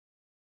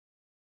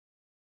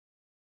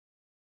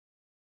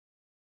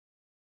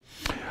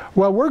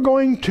Well, we're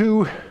going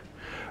to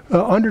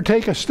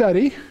undertake a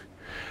study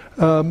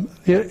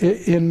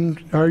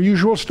in our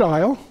usual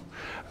style.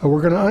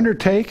 We're going to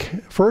undertake,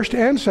 first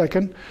and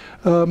second,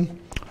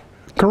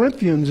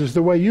 Corinthians is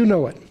the way you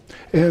know it.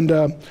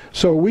 And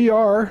so we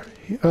are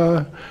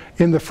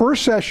in the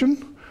first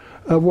session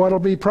of what will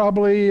be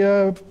probably,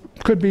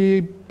 could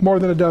be more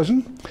than a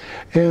dozen.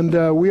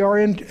 And we are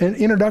in an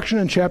introduction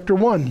in chapter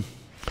 1.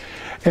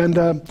 And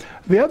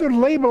the other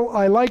label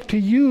I like to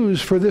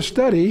use for this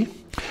study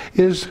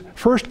is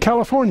First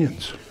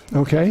Californians.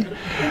 Okay,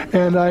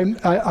 and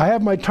I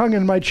have my tongue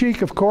in my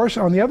cheek, of course.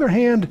 On the other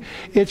hand,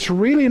 it's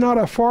really not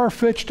a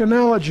far-fetched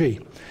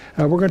analogy.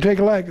 We're going to take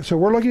a look. So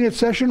we're looking at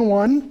session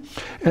 1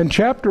 and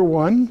chapter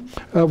 1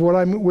 of what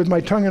I'm, with my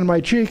tongue in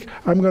my cheek,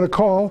 I'm going to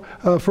call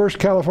First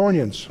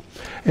Californians.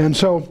 And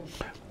so,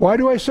 why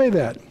do I say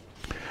that?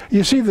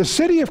 You see, the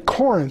city of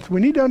Corinth, we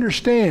need to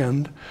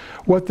understand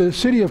what the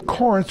city of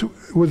Corinth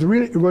was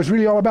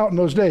really all about in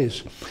those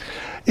days.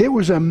 It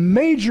was a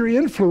major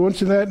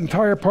influence in that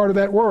entire part of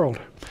that world.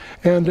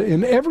 And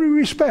in every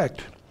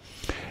respect,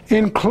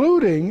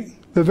 including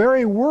the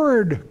very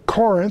word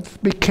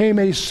Corinth became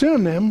a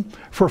synonym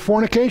for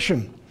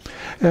fornication,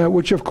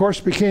 which of course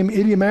became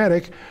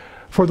idiomatic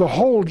for the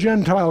whole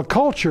Gentile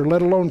culture,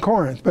 let alone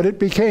Corinth. But it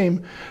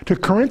became, to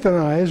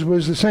Corinthanize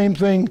was the same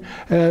thing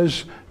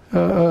as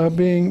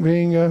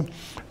being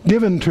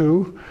given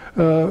to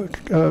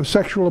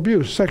sexual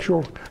abuse,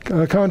 sexual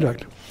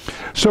conduct.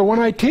 So when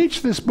I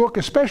teach this book,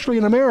 especially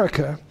in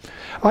America,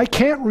 I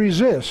can't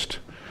resist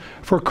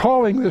for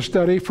calling this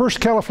study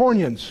First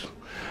Californians,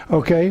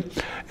 okay?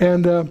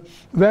 And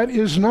that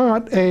is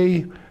not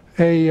a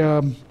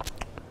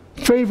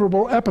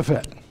favorable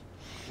epithet.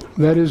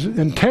 That is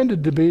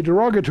intended to be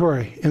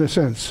derogatory in a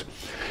sense.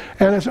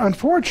 And it's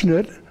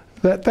unfortunate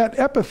that that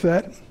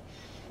epithet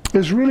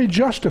is really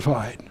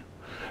justified.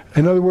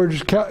 In other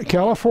words,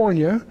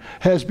 California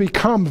has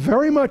become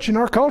very much in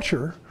our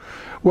culture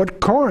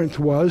what Corinth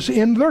was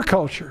in their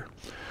culture.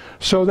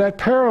 So that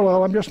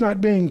parallel, I'm just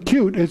not being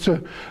cute,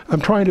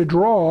 I'm trying to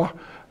draw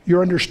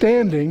your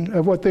understanding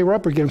of what they were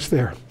up against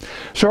there.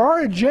 So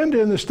our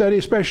agenda in the study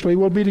especially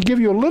will be to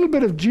give you a little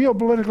bit of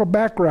geopolitical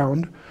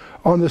background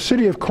on the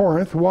city of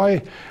Corinth,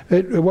 why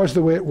it was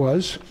the way it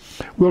was.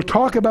 We'll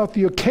talk about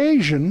the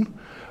occasion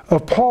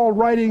of Paul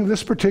writing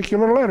this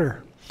particular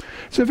letter.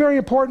 It's a very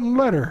important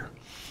letter.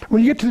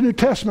 When you get to the New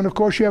Testament, of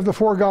course, you have the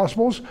 4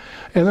 Gospels,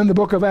 and then the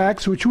book of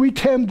Acts, which we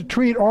tend to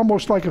treat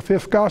almost like a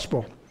 5th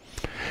Gospel.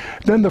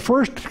 Then the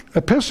first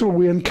epistle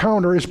we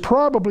encounter is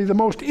probably the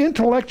most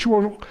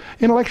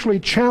intellectually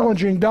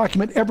challenging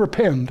document ever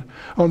penned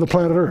on the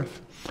planet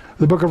Earth,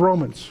 the book of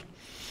Romans.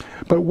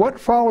 But what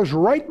follows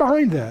right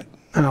behind that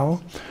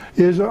now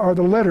are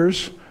the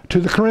letters to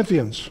the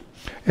Corinthians.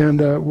 And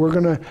we're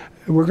going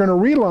to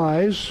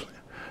realize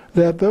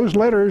that those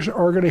letters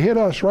are going to hit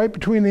us right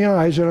between the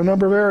eyes in a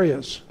number of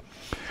areas.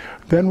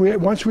 Then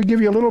once we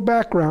give you a little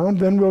background,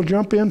 then we'll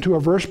jump into a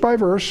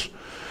verse-by-verse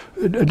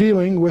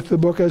dealing with the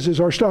book as is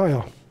our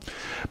style.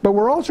 But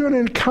we're also going to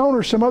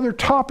encounter some other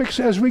topics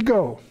as we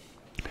go.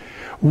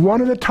 One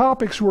of the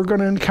topics we're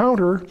going to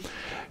encounter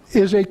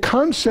is a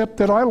concept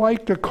that I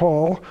like to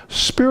call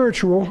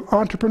spiritual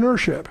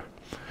entrepreneurship.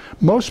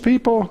 Most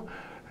people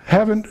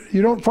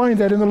you don't find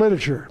that in the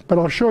literature, but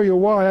I'll show you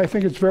why I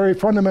think it's very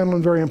fundamental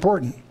and very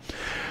important.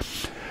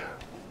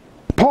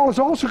 Paul is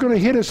also going to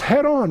hit us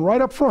head on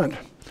right up front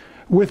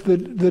with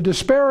the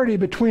disparity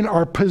between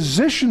our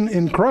position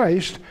in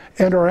Christ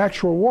and our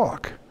actual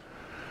walk.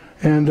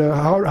 And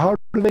how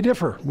do they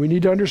differ? We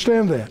need to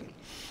understand that.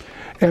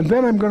 And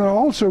then I'm going to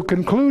also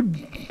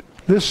conclude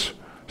this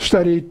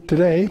study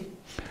today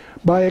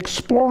by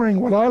exploring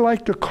what I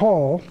like to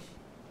call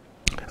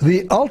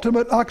the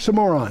ultimate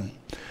oxymoron.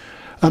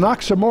 An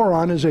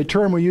oxymoron is a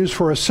term we use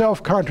for a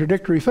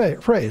self-contradictory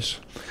phrase.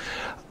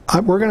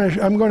 I'm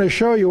going to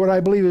show you what I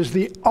believe is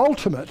the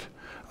ultimate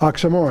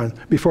oxymoron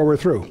before we're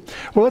through.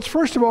 Well, let's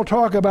first of all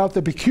talk about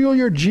the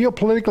peculiar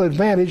geopolitical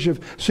advantage of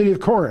the city of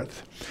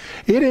Corinth.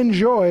 It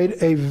enjoyed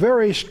a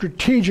very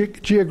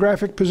strategic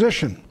geographic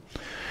position,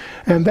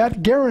 and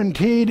that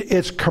guaranteed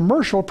its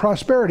commercial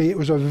prosperity. It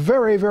was a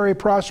very, very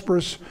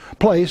prosperous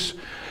place.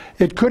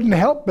 It couldn't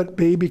help but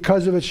be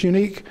because of its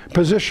unique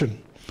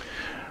position.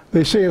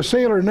 They say a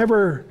sailor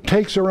never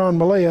takes around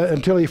Malaya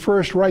until he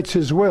first writes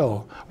his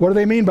will. What do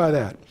they mean by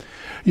that?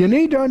 You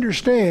need to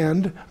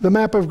understand the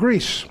map of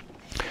Greece.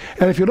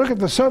 And if you look at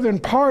the southern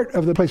part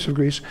of the place of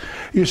Greece,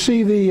 you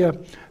see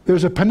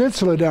there's a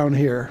peninsula down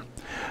here.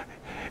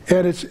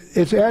 And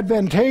it's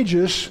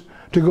advantageous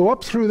to go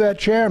up through that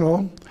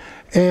channel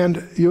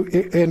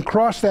and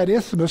cross that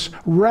isthmus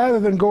rather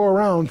than go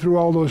around through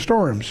all those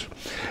storms.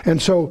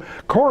 And so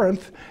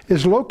Corinth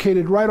is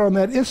located right on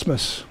that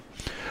isthmus.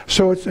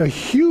 So it's a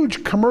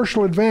huge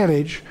commercial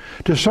advantage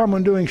to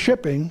someone doing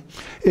shipping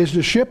is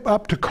to ship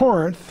up to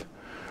Corinth,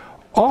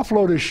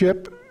 offload a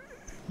ship,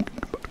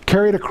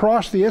 carry it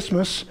across the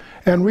isthmus,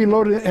 and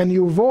reload it, and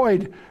you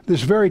avoid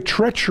this very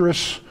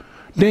treacherous,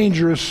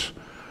 dangerous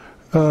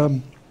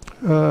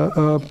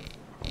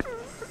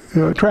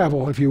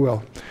travel, if you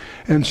will.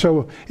 And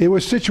so it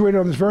was situated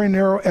on this very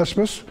narrow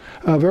isthmus,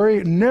 a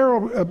very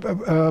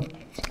narrow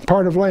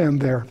part of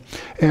land there.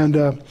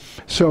 And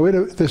so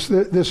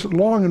this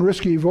long and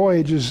risky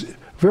voyage is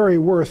very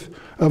worth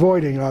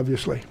avoiding,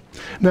 obviously.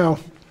 Now,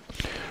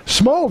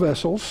 small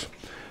vessels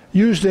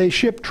used a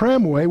ship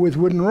tramway with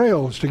wooden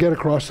rails to get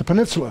across the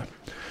peninsula.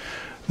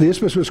 The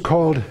isthmus was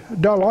called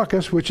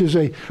Daulochus, which is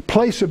a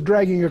place of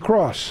dragging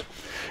across.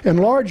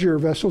 And larger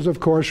vessels, of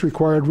course,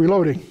 required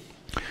reloading.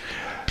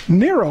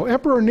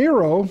 Emperor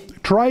Nero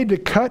tried to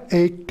cut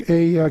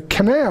a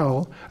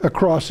canal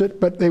across it,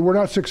 but they were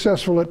not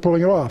successful at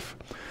pulling it off.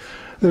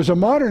 There's a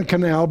modern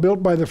canal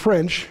built by the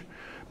French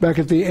back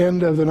at the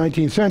end of the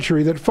 19th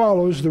century that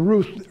follows the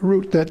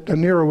route that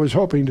Nero was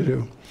hoping to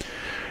do.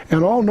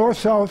 And all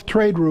north-south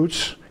trade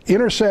routes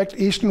intersect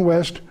east and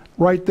west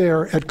right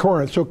there at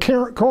Corinth. So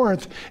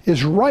Corinth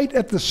is right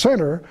at the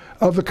center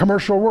of the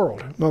commercial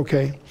world,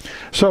 okay?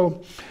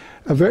 So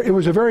it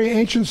was a very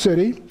ancient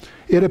city.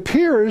 It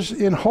appears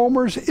in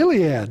Homer's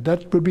Iliad.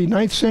 That would be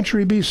 9th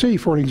century BC,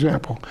 for an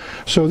example.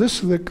 So this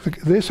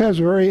has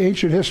a very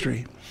ancient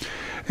history.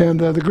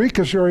 And the Greek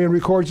historian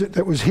records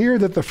it was here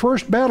that the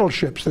first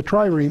battleships, the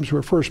triremes,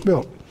 were first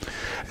built.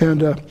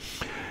 And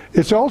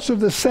it's also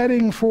the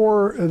setting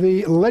for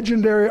the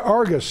legendary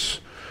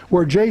Argus,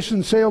 where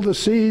Jason sailed the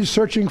seas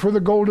searching for the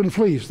golden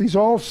fleece. These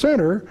all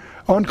center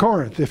on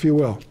Corinth, if you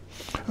will.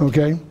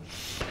 Okay?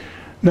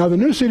 Now, the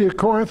new city of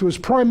Corinth was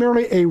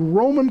primarily a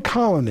Roman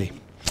colony.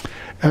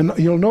 And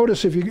you'll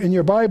notice in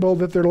your Bible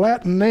that there are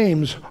Latin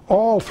names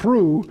all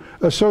through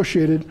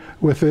associated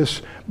with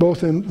this,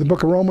 both in the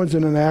book of Romans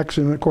and in Acts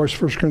and, of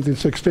course, 1 Corinthians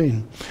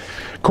 16.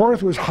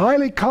 Corinth was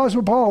highly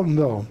cosmopolitan,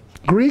 though.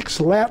 Greeks,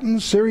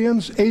 Latins,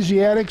 Syrians,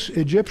 Asiatics,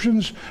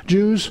 Egyptians,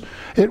 Jews.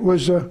 It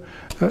was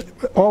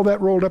all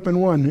that rolled up in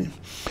one.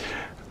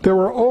 There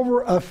were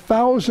over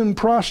 1,000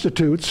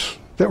 prostitutes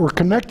that were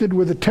connected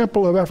with the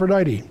temple of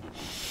Aphrodite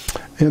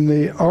in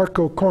the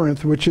Arco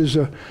Corinth, which is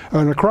an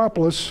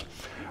acropolis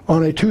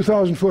on a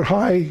 2,000-foot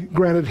high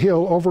granite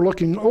hill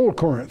overlooking Old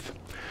Corinth.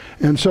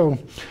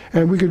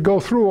 And we could go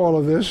through all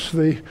of this.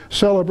 They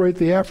celebrate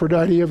the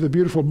Aphrodite of the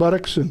beautiful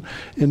buttocks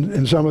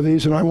in some of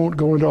these, and I won't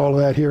go into all of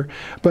that here.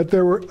 But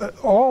there were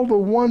all the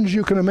ones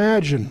you can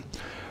imagine.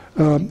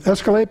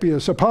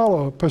 Asclepius,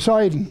 Apollo,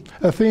 Poseidon,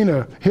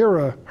 Athena,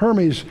 Hera,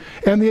 Hermes,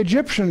 and the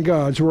Egyptian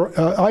gods,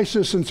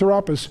 Isis and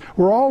Serapis,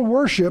 were all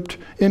worshipped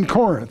in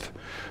Corinth.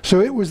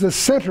 So it was the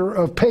center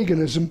of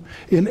paganism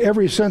in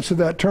every sense of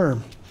that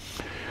term.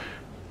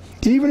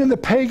 Even in the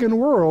pagan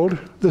world,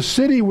 the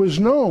city was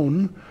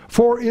known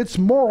for its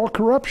moral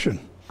corruption.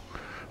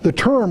 The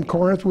term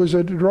Corinth was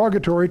a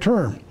derogatory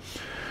term.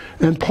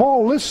 And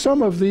Paul lists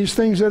some of these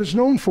things that it's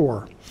known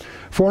for.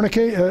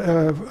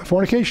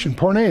 Fornication,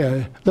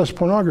 porneia, thus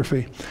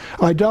pornography,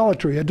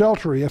 idolatry,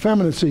 adultery,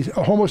 effeminacy,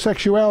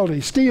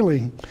 homosexuality,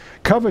 stealing,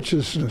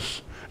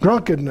 covetousness,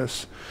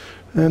 drunkenness,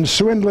 and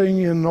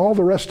swindling, and all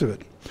the rest of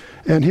it.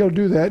 And he'll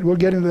do that. We'll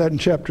get into that in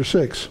chapter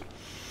 6.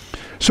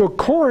 So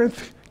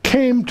Corinth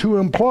came to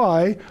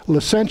imply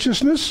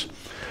licentiousness.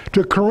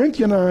 To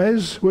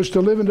Corinthianize was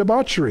to live in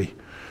debauchery,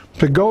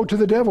 to go to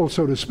the devil,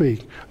 so to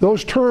speak.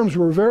 Those terms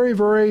were very,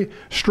 very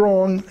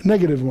strong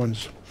negative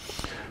ones.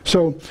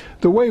 So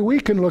the way we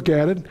can look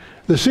at it,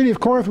 the city of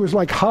Corinth was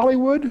like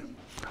Hollywood,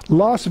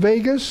 Las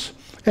Vegas,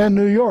 and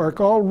New York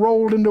all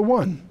rolled into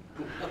one.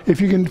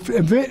 If you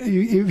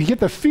get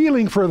the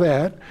feeling for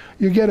that,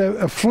 you get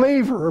a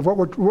flavor of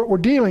what we're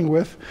dealing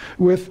with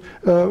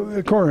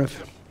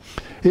Corinth.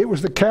 It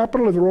was the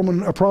capital of the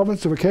Roman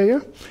province of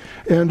Achaia,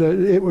 and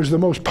it was the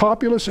most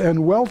populous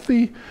and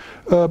wealthy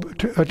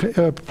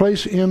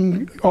place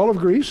in all of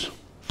Greece.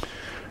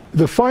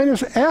 The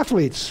finest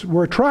athletes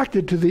were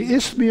attracted to the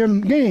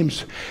Isthmian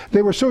Games.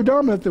 They were so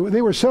dominant that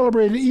they were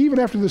celebrated even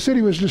after the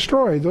city was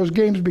destroyed. Those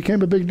games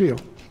became a big deal,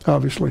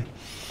 obviously.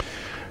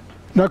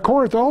 Now,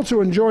 Corinth also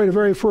enjoyed a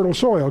very fertile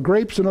soil.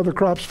 Grapes and other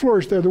crops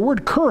flourished there. The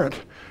word currant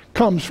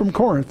comes from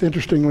Corinth,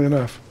 interestingly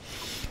enough.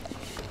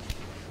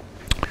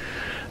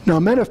 Now,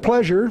 men of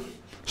pleasure,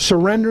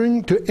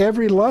 surrendering to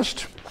every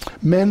lust,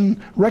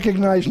 men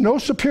recognized no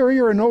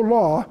superior and no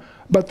law,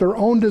 but their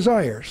own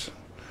desires.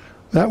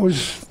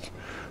 Does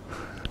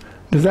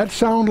that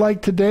sound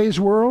like today's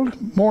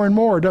world? More and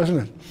more, doesn't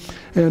it?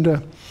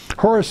 And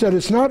Horace said,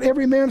 it's not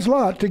every man's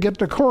lot to get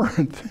to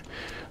Corinth.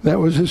 That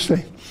was his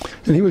thing.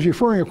 And he was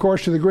referring, of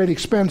course, to the great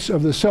expense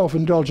of the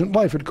self-indulgent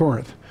life at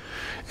Corinth.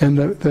 And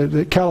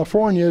that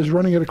California is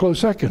running at a close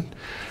second.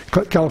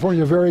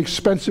 California is a very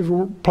expensive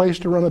place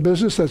to run a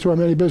business. That's why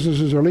many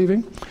businesses are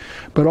leaving.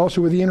 But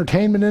also with the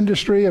entertainment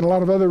industry and a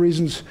lot of other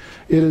reasons,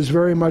 it is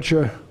very much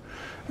a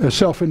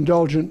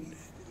self-indulgent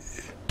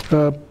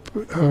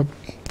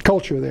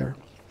culture there.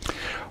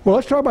 Well,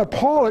 let's talk about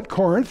Paul at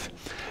Corinth.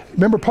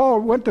 Remember,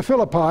 Paul went to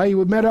Philippi. He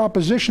met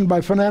opposition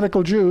by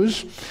fanatical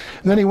Jews.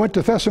 And then he went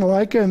to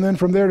Thessalonica, and then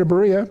from there to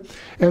Berea,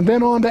 and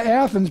then on to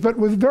Athens, but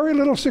with very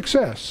little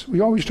success. We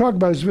always talk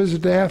about his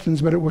visit to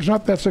Athens, but it was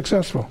not that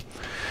successful.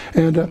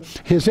 And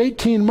his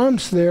 18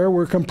 months there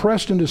were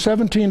compressed into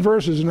 17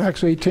 verses in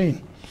Acts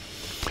 18.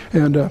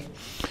 And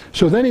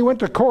So then he went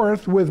to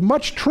Corinth with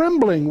much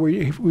trembling,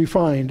 we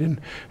find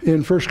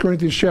in 1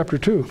 Corinthians chapter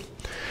 2.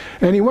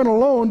 And he went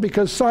alone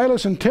because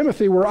Silas and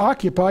Timothy were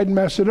occupied in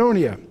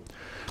Macedonia.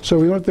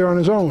 So he went there on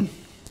his own.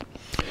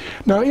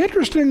 Now,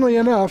 interestingly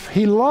enough,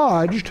 he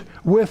lodged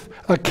with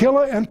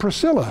Aquila and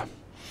Priscilla.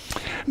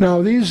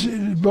 Now,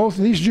 both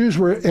these Jews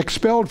were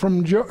expelled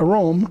from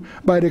Rome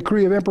by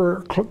decree of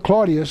Emperor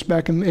Claudius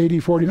back in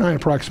AD 49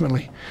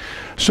 approximately.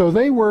 So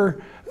they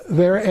were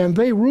there and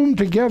they roomed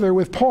together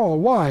with Paul.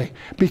 Why?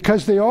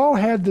 Because they all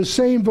had the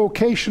same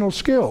vocational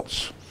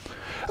skills.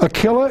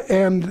 Aquila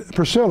and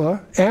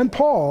Priscilla and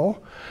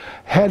Paul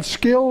had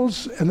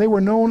skills, and they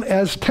were known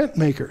as tent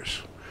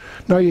makers.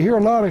 Now, you hear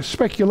a lot of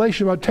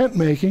speculation about tent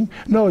making.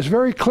 No, it's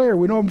very clear.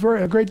 We know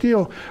a great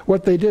deal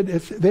what they did.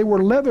 They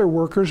were leather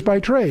workers by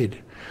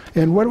trade.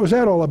 And what was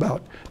that all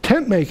about?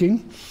 Tent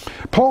making,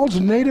 Paul's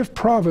native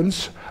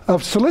province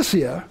of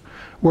Cilicia,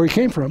 where he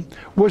came from,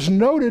 was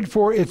noted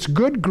for its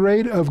good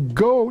grade of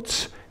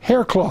goat's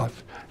hair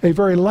cloth, a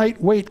very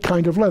lightweight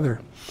kind of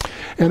leather.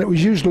 And it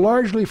was used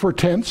largely for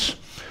tents,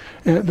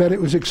 and that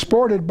it was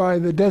exported by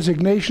the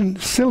designation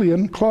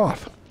Cillian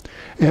cloth.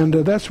 And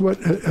that's what,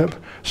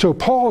 so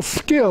Paul's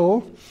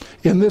skill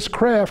in this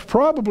craft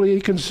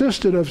probably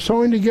consisted of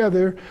sewing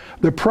together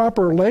the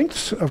proper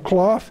lengths of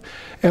cloth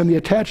and the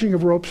attaching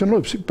of ropes and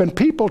loops. When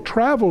people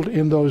traveled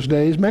in those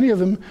days, many of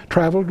them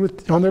traveled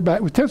with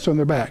tents on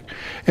their back.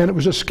 And it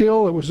was a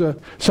skill, it was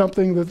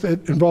something that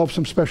involved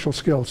some special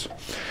skills.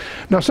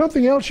 Now,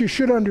 something else you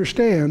should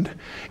understand,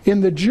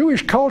 in the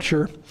Jewish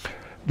culture,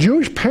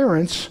 Jewish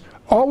parents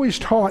always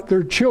taught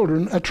their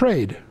children a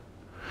trade.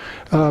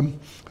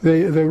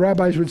 The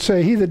rabbis would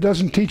say, he that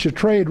doesn't teach a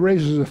trade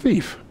raises a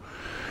thief.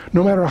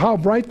 No matter how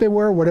bright they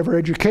were, whatever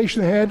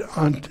education they had,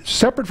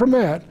 separate from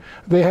that,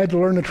 they had to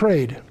learn a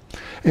trade.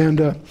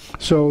 And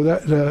so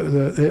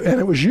and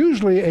it was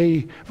usually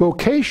a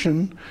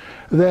vocation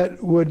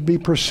that would be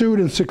pursued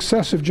in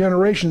successive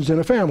generations in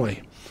a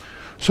family.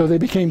 So they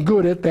became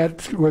good at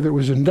that, whether it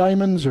was in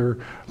diamonds or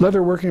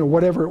leatherworking or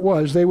whatever it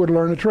was, they would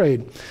learn a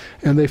trade.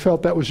 And they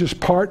felt that was just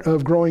part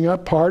of growing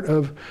up, part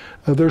of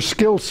their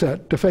skill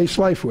set to face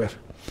life with.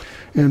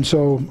 And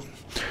so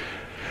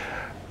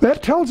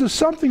that tells us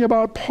something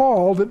about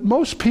Paul that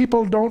most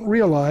people don't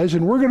realize,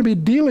 and we're going to be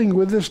dealing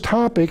with this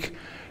topic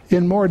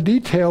in more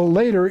detail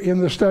later in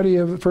the study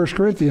of 1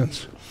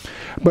 Corinthians.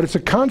 But it's a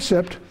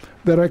concept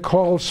that I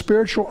call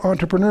spiritual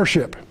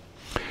entrepreneurship.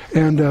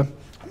 And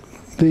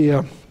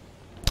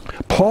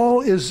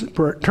Paul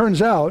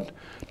turns out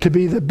to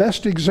be the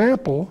best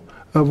example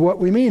of what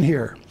we mean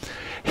here.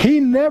 He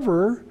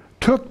never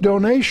took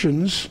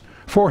donations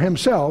for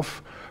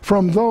himself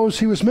from those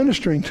he was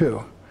ministering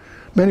to.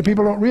 Many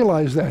people don't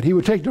realize that. He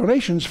would take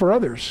donations for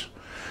others.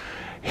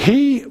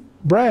 He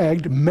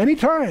bragged many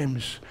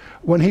times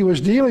when he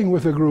was dealing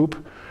with a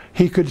group.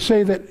 He could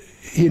say that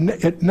he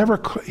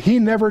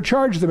never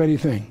charged them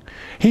anything.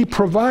 He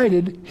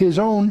provided his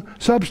own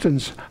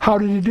substance. How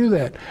did he do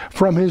that?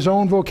 From his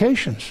own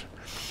vocations.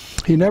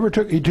 He never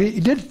took. He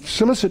did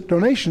solicit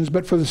donations,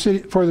 but for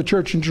the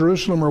church in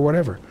Jerusalem or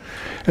whatever.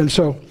 And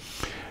so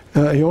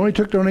he only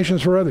took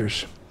donations for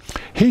others.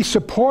 He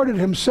supported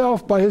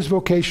himself by his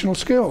vocational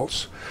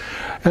skills.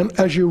 And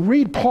as you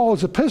read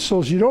Paul's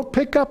epistles, you don't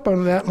pick up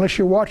on that unless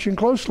you're watching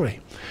closely.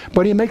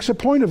 But he makes a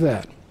point of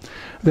that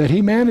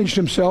he managed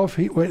himself,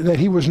 that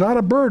he was not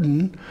a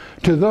burden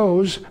to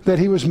those that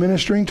he was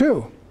ministering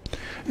to.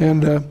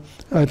 And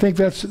I think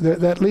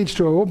that leads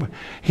to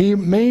he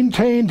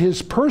maintained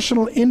his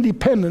personal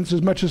independence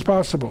as much as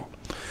possible.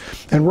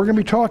 And we're going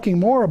to be talking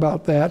more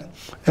about that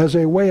as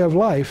a way of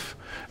life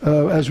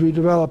as we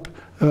develop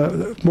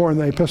more in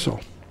the epistle.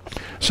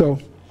 So,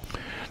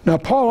 now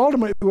Paul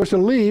ultimately was to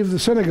leave the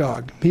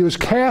synagogue. He was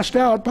cast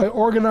out by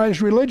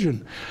organized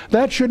religion.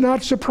 That should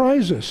not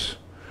surprise us.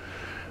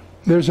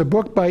 There's a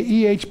book by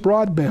E.H.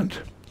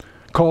 Broadbent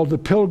called The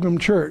Pilgrim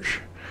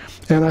Church.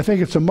 And I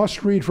think it's a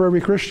must-read for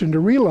every Christian to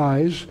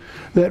realize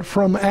that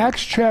from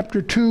Acts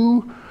chapter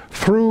 2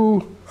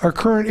 through our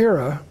current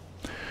era,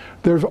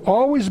 there's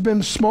always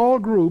been small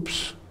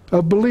groups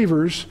of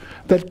believers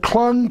that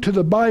clung to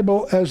the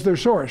Bible as their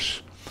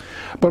source.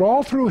 But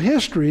all through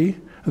history,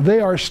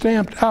 they are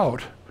stamped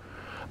out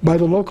by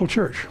the local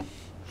church.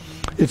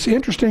 It's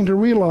interesting to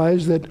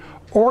realize that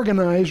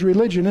organized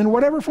religion in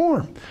whatever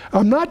form.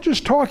 I'm not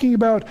just talking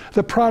about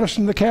the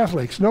Protestant, the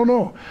Catholics.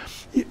 No.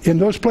 In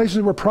those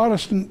places where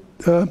Protestant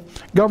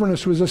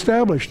governance was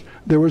established,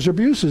 there was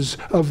abuses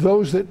of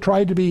those that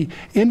tried to be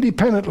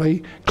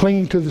independently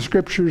clinging to the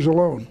scriptures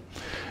alone.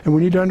 And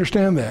we need to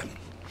understand that.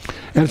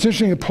 And it's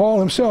interesting that Paul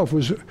himself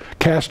was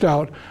cast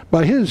out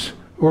by his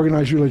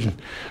organized religion.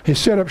 He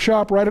set up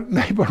shop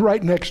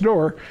right next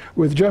door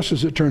with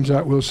justice, it turns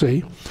out, we'll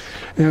see.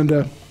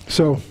 And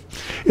so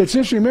it's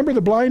interesting. Remember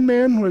the blind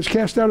man who was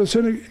cast out of the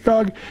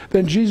synagogue?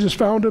 Then Jesus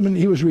found him and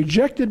he was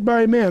rejected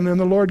by men and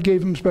the Lord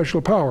gave him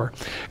special power.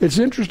 It's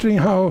interesting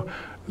how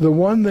the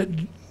one that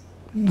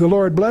the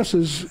Lord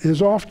blesses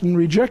is often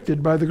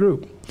rejected by the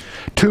group.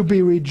 To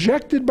be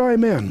rejected by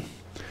men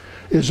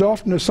is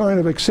often a sign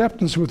of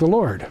acceptance with the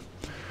Lord.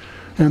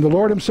 And the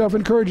Lord himself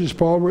encourages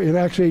Paul in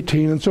Acts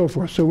 18 and so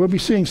forth. So we'll be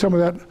seeing some of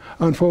that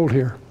unfold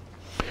here.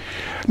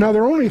 Now,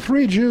 there are only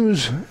 3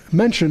 Jews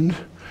mentioned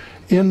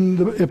in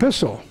the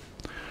epistle.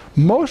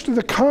 Most of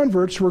the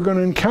converts we're going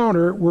to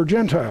encounter were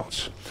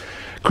Gentiles.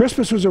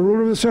 Crispus was a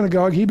ruler of the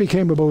synagogue. He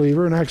became a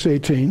believer in Acts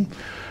 18.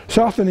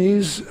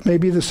 Sosthenes may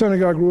be the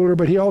synagogue ruler,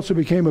 but he also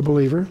became a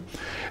believer.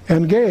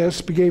 And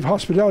Gaius gave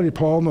hospitality to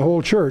Paul and the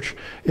whole church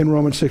in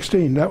Romans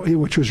 16,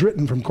 which was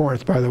written from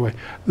Corinth, by the way.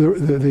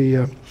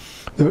 The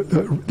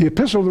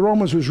epistle of the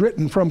Romans was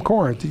written from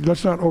Corinth.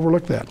 Let's not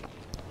overlook that.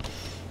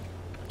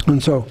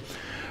 And so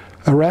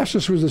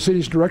Erastus was the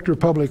city's director of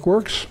public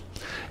works.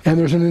 And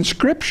there's an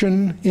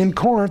inscription in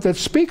Corinth that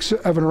speaks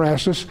of an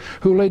Erastus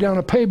who laid down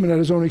a pavement at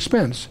his own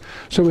expense.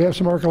 So we have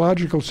some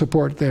archaeological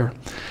support there.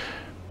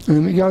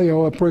 And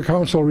Gallio, a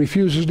proconsul,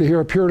 refuses to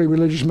hear a purely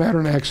religious matter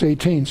in Acts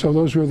 18. So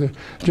those were the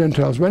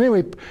Gentiles. But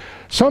anyway,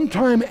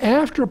 sometime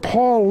after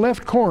Paul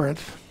left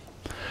Corinth,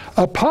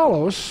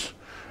 Apollos,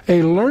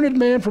 a learned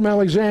man from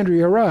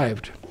Alexandria,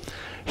 arrived.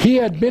 He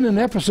had been in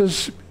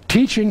Ephesus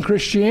teaching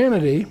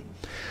Christianity,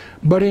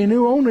 but he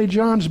knew only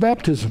John's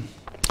baptism.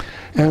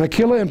 And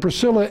Aquila and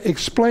Priscilla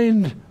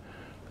explained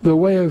the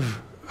way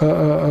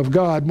of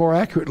God more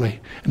accurately.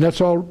 And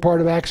that's all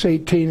part of Acts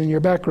 18 in your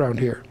background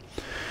here.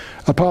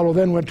 Apollo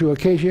then went to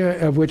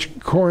Achaia, of which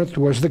Corinth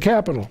was the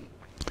capital.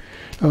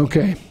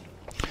 Okay.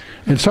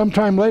 And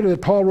sometime later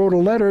that Paul wrote a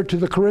letter to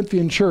the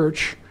Corinthian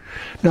church.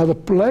 Now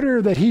the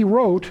letter that he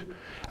wrote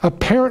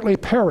apparently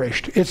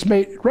perished. It's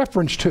made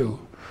reference to.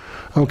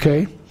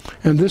 Okay.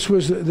 And this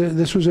was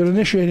an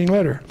initiating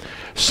letter.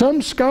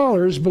 Some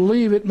scholars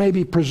believe it may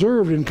be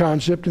preserved in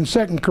concept in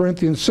 2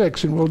 Corinthians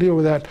 6, and we'll deal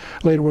with that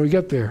later when we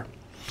get there.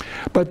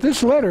 But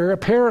this letter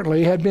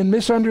apparently had been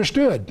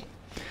misunderstood.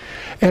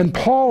 And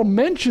Paul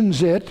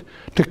mentions it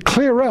to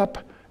clear up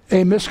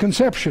a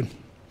misconception.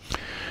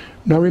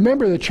 Now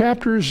remember, the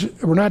chapters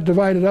were not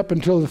divided up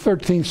until the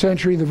 13th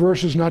century, the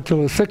verses not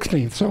till the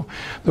 16th. So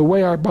the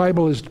way our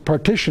Bible is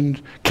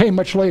partitioned came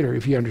much later,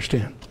 if you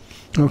understand.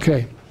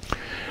 Okay.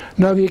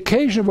 Now the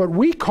occasion of what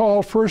we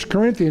call 1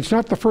 Corinthians,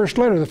 not the first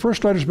letter. The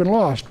first letter's been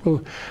lost.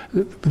 Well,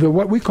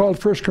 what we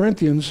called 1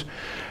 Corinthians,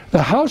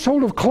 the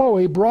household of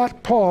Chloe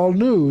brought Paul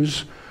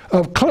news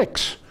of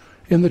cliques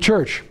in the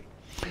church.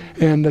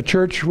 And the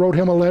church wrote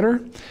him a letter,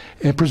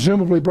 and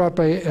presumably brought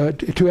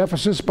to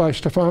Ephesus by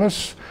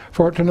Stephanas,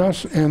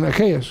 Fortunas, and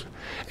Achaeus,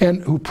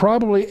 and who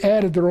probably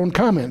added their own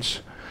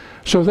comments.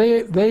 So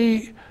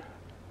they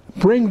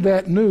bring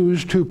that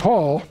news to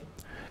Paul,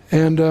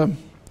 and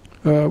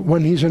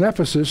when he's in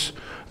Ephesus,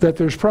 that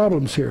there's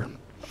problems here.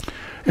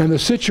 And the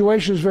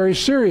situation is very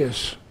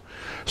serious.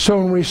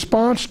 So in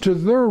response to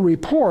their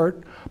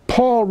report,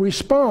 Paul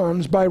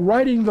responds by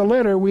writing the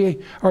letter we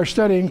are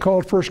studying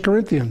called 1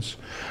 Corinthians.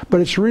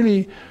 But it's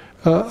really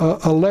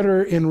a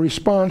letter in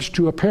response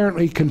to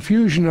apparently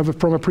confusion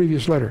from a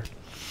previous letter.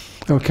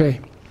 Okay.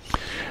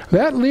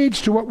 That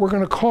leads to what we're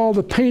going to call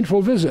the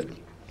painful visit.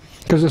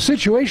 Because the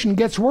situation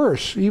gets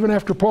worse even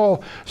after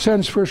Paul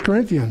sends 1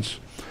 Corinthians.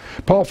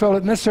 Paul felt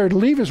it necessary to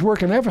leave his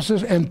work in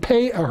Ephesus and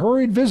pay a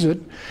hurried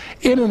visit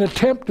in an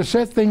attempt to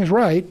set things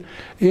right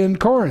in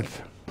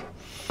Corinth.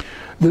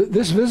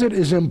 This visit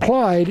is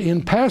implied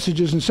in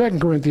passages in 2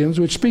 Corinthians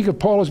which speak of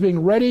Paul as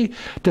being ready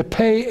to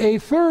pay a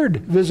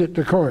third visit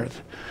to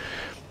Corinth.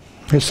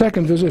 His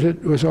second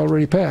visit was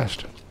already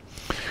past.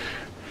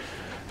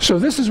 So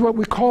this is what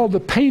we call the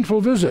painful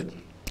visit.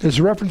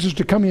 His references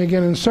to coming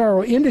again in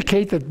sorrow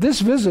indicate that this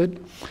visit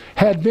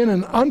had been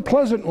an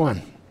unpleasant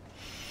one.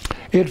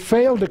 It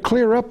failed to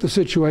clear up the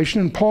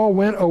situation, and Paul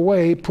went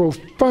away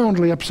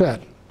profoundly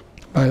upset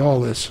by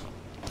all this.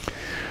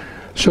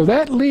 So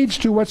that leads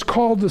to what's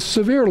called the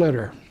severe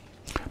letter.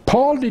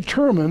 Paul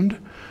determined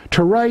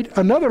to write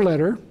another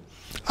letter,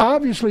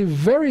 obviously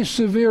very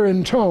severe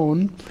in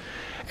tone,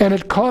 and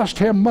it cost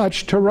him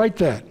much to write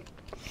that.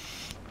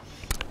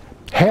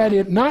 Had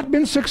it not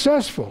been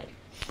successful,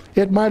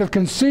 it might have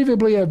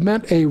conceivably have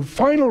meant a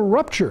final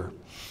rupture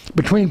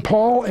between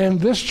Paul and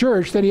this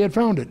church that he had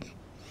founded.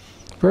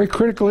 Very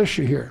critical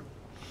issue here.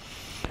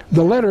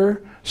 The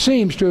letter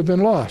seems to have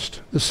been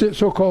lost, the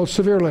so-called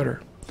severe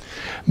letter.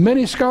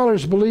 Many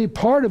scholars believe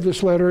part of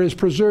this letter is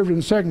preserved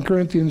in 2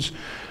 Corinthians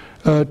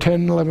 10,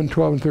 11,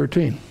 12, and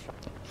 13.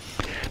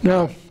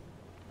 Now,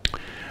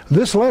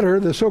 this letter,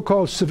 the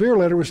so-called severe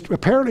letter, was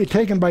apparently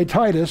taken by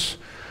Titus,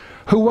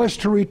 who was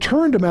to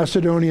return to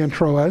Macedonia and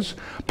Troas.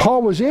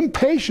 Paul was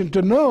impatient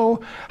to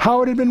know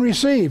how it had been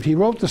received. He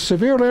wrote the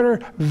severe letter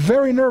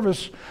very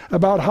nervous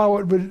about how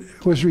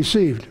it was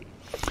received.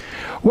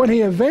 When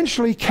he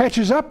eventually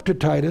catches up to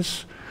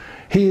Titus,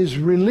 he is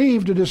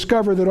relieved to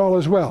discover that all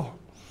is well.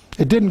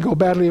 It didn't go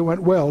badly, it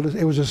went well.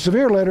 It was a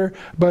severe letter,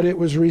 but it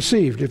was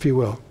received, if you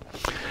will.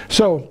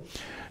 So,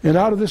 and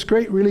out of this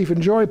great relief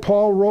and joy,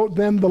 Paul wrote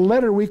then the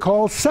letter we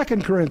call 2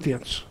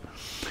 Corinthians.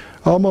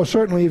 Almost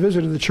certainly he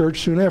visited the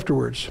church soon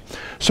afterwards.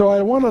 So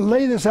I want to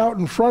lay this out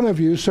in front of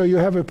you so you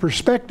have a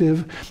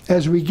perspective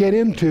as we get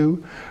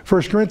into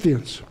 1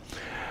 Corinthians.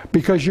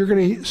 Because you're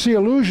going to see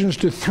allusions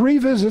to 3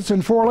 visits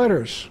and 4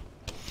 letters.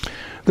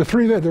 There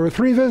were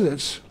 3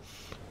 visits.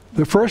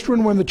 The first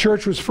one when the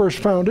church was first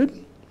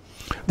founded,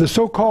 the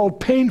so-called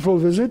painful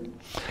visit,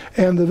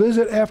 and the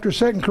visit after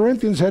 2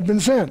 Corinthians had been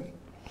sent.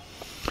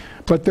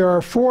 But there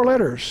are 4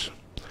 letters.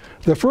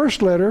 The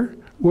first letter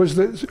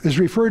is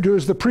referred to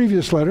as the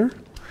previous letter.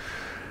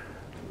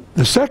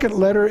 The second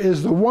letter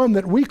is the one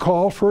that we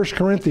call 1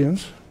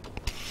 Corinthians.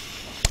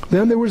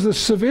 Then there was the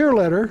severe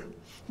letter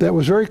that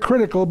was very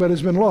critical but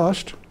has been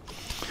lost.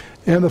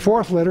 And the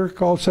 4th letter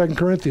called 2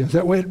 Corinthians.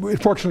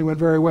 It fortunately went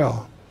very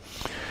well.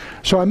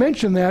 So I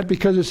mention that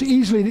because it's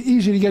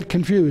easy to get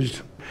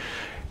confused,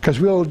 because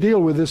we'll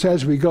deal with this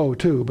as we go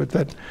too, but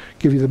that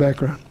gives you the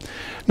background.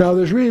 Now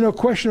there's really no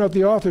question about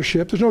the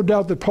authorship. There's no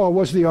doubt that Paul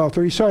was the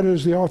author. He's cited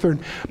as the author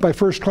by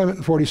 1 Clement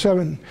in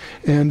 47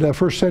 and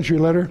first century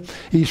letter.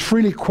 He's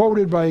freely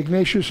quoted by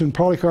Ignatius and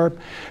Polycarp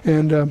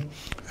and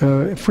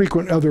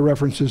frequent other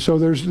references. So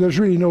there's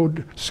really no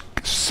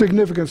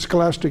significant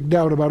scholastic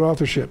doubt about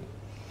authorship.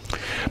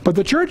 But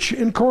the church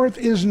in Corinth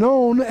is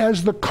known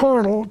as the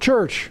carnal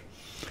church.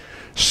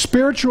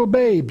 Spiritual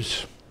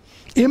babes,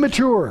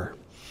 immature,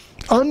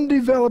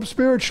 undeveloped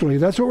spiritually.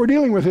 That's what we're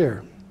dealing with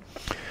here.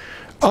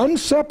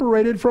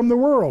 Unseparated from the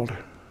world.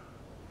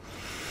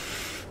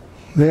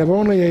 They have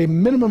only a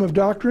minimum of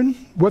doctrine.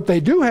 What they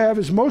do have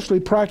is mostly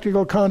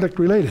practical conduct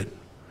related.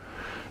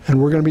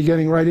 And we're going to be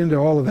getting right into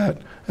all of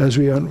that as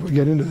we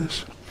get into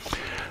this.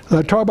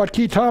 Now, talk about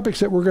key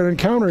topics that we're going to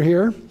encounter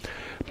here.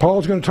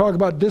 Paul's going to talk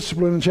about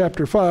discipline in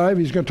chapter 5.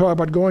 He's going to talk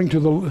about going to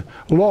the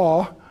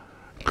law.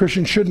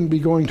 Christians shouldn't be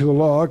going to the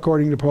law,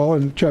 according to Paul,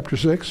 in chapter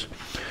 6.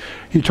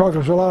 He talks a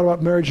lot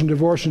about marriage and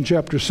divorce in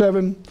chapter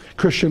 7,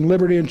 Christian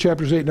liberty in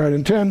chapters 8, 9,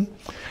 and 10.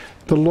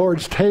 The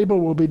Lord's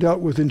table will be dealt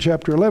with in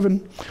chapter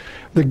 11.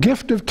 The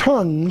gift of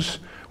tongues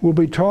will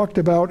be talked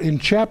about in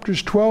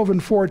chapters 12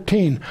 and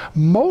 14.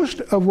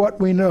 Most of what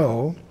we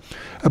know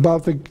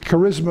about the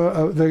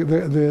charisma,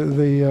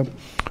 the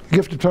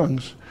gift of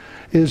tongues,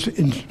 is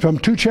from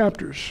 2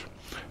 chapters,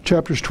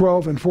 chapters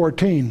 12 and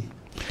 14.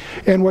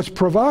 And what's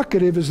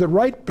provocative is that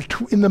right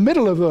in the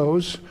middle of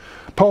those,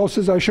 Paul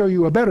says, I show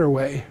you a better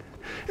way.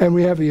 And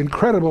we have the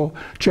incredible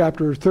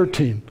chapter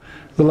 13,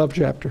 the love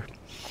chapter.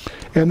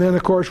 And then,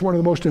 of course, one of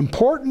the most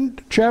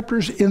important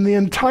chapters in the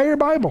entire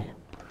Bible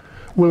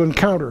we'll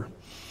encounter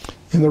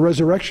in the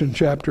resurrection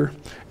chapter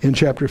in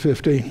chapter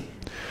 15.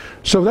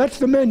 So that's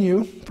the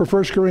menu for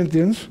 1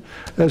 Corinthians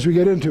as we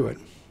get into it.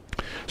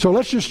 So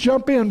let's just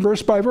jump in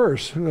verse by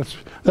verse.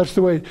 That's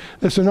the way,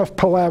 that's enough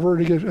palaver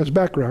to get as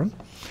background.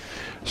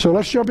 So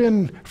let's jump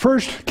in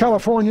first,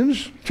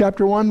 Californians,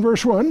 chapter 1,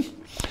 verse 1.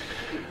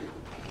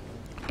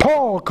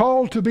 Paul,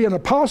 called to be an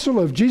apostle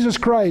of Jesus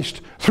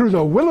Christ through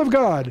the will of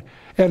God,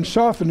 and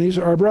Sosthenes,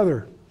 our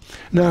brother.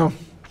 Now,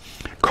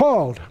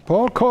 Paul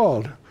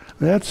called.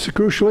 That's a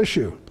crucial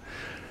issue.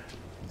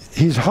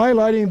 He's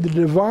highlighting the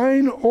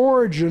divine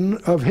origin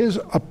of his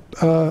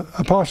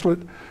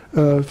apostolate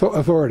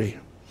authority.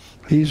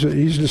 He's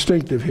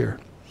distinctive here.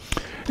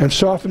 And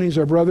Sosthenes,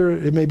 our brother,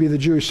 it may be the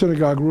Jewish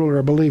synagogue ruler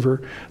or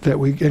believer that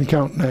we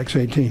encounter in Acts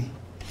 18.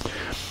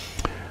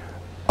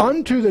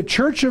 Unto the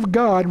church of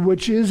God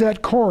which is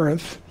at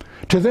Corinth,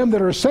 to them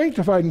that are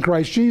sanctified in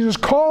Christ Jesus,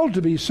 called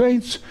to be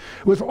saints,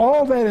 with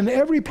all that in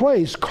every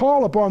place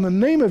call upon the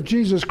name of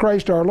Jesus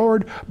Christ our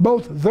Lord,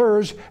 both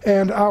theirs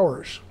and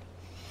ours.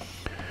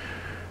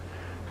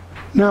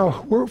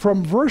 Now, we're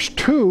from verse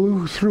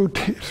 2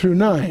 through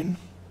 9,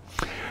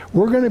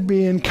 we're going to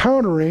be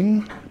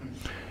encountering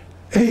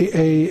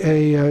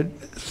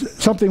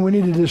something we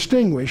need to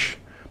distinguish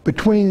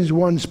between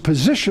one's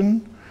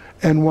position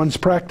and one's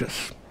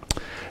practice.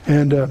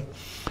 And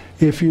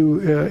if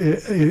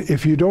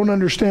you don't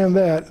understand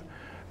that,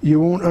 you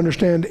won't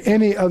understand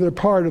any other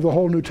part of the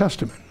whole New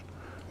Testament.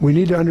 We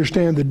need to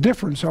understand the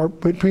difference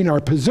between our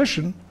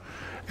position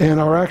and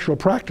our actual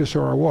practice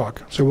or our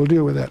walk. So we'll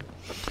deal with that.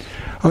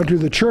 Unto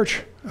the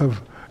church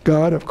of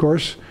God, of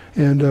course,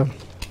 and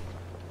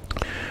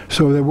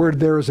so the word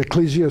there is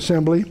ecclesia,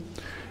 assembly.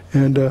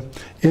 And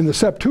in the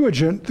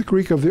Septuagint, the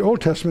Greek of the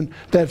Old Testament,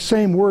 that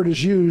same word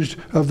is used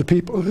of the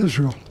people of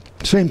Israel.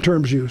 Same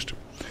terms used.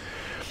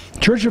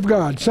 Church of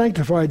God,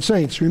 sanctified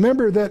saints.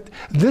 Remember that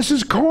this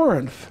is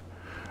Corinth.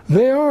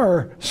 They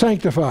are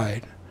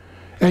sanctified.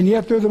 And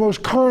yet they're the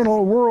most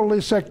carnal,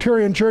 worldly,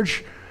 sectarian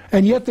church,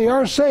 and yet they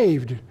are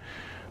saved.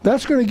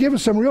 That's going to give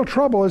us some real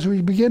trouble as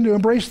we begin to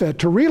embrace that,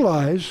 to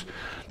realize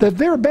that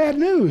they're bad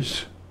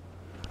news.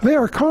 They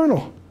are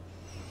carnal.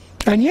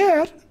 And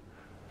yet,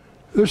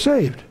 they're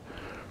saved.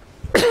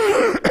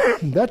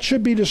 That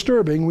should be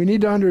disturbing. We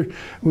need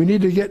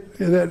to get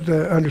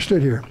that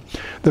understood here.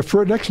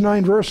 The next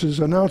 9 verses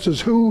announces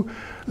who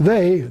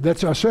they,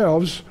 that's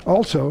ourselves,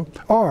 also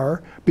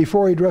are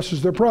before he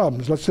addresses their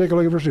problems. Let's take a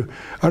look at verse 2.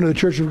 Unto the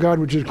church of God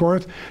which is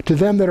Corinth, to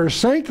them that are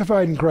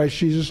sanctified in Christ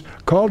Jesus,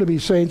 called to be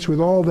saints,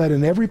 with all that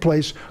in every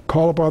place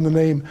call upon the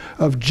name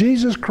of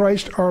Jesus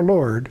Christ our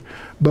Lord,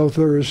 both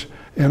theirs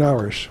and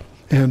ours.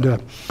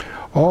 And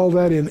all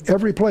that in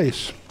every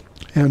place.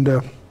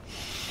 And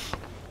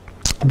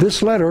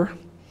this letter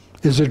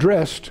is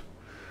addressed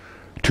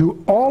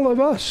to all of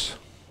us.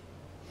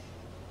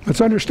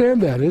 Let's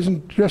understand that. It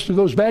isn't just to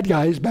those bad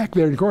guys back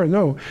there in Corinth.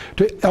 No,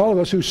 to all of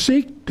us who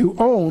seek to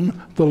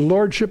own the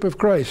lordship of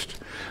Christ.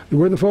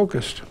 We're the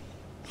focused.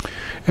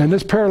 And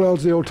this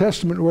parallels the Old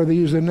Testament where they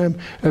use the name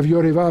of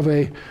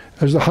Yorivave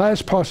as the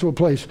highest possible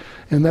place.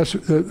 And that's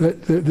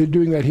they're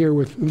doing that here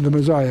with the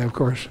Messiah, of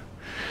course.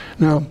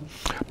 Now,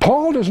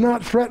 Paul does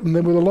not threaten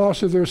them with the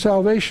loss of their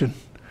salvation.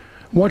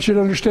 I want you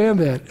to understand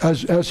that.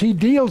 As he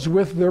deals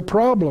with their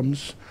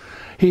problems,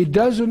 he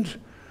doesn't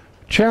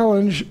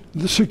challenge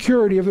the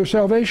security of their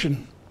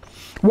salvation.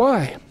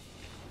 Why?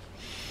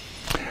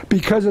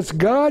 Because it's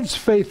God's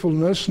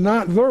faithfulness,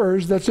 not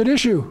theirs, that's at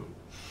issue.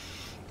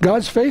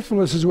 God's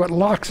faithfulness is what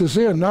locks us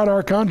in, not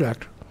our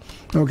conduct.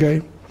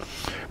 Okay?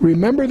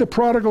 Remember the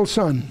prodigal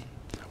son.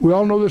 We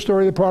all know the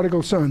story of the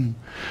prodigal son.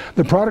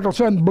 The prodigal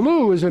son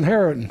blew his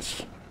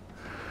inheritance,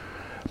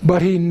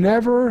 but he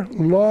never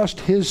lost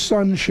his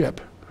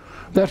sonship.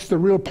 That's the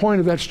real point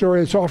of that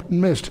story. It's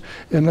often missed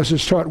unless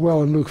it's taught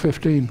well in Luke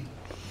 15.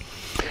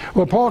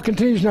 Well, Paul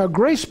continues, now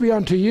grace be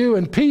unto you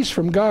and peace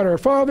from God our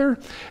Father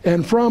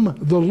and from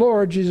the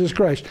Lord Jesus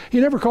Christ. He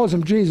never calls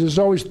him Jesus, it's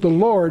always the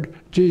Lord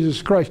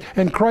Jesus Christ.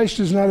 And Christ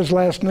is not his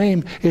last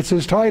name, it's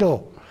his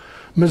title.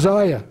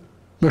 Messiah,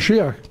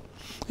 Mashiach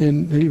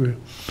in Hebrew.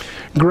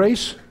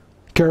 Grace,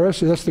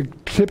 charis, that's the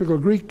typical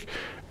Greek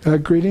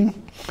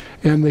greeting.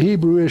 And the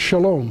Hebrew is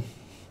shalom,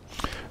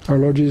 our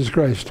Lord Jesus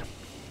Christ.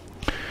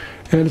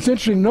 And it's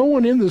interesting, no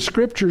one in the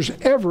Scriptures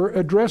ever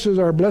addresses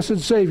our blessed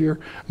Savior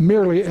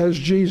merely as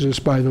Jesus,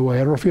 by the way. I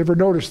don't know if you ever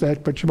noticed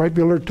that, but you might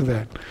be alert to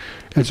that.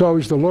 It's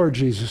always the Lord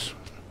Jesus.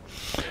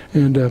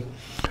 And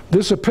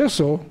this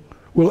epistle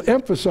will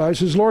emphasize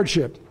his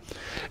lordship.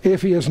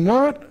 If he is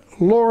not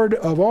Lord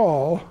of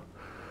all,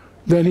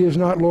 then he is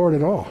not Lord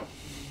at all.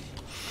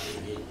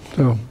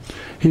 So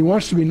he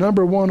wants to be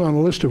number one on a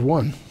list of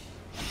one,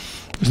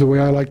 is the way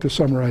I like to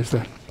summarize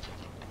that.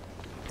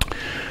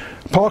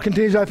 Paul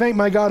continues, I thank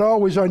my God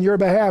always on your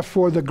behalf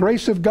for the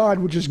grace of God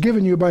which is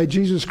given you by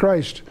Jesus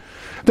Christ,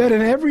 that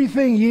in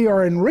everything ye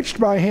are enriched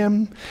by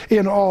him,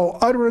 in all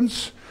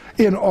utterance,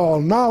 in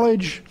all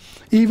knowledge,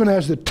 even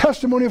as the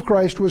testimony of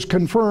Christ was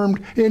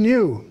confirmed in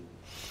you.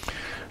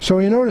 So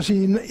you notice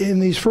in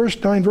these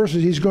first 9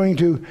 verses he's going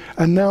to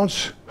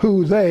announce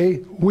who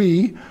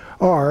we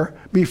are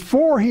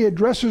before he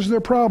addresses their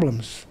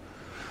problems.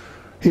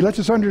 He lets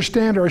us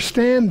understand our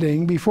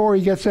standing before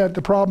he gets at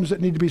the problems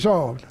that need to be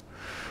solved.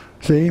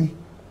 See,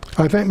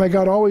 I thank my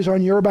God always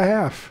on your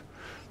behalf.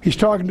 He's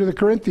talking to the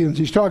Corinthians.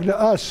 He's talking to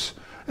us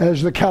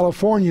as the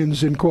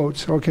Californians, in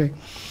quotes. Okay.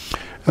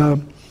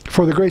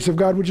 For the grace of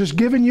God which is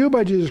given you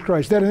by Jesus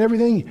Christ, that in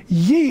everything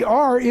ye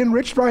are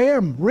enriched by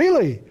him.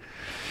 Really.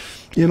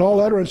 In all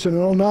utterance and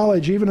in all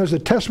knowledge, even as the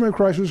testimony of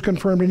Christ was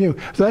confirmed in you.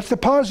 So that's the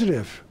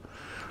positive.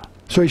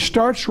 So he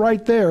starts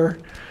right there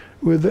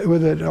with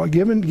it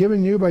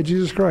given you by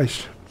Jesus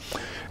Christ.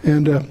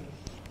 And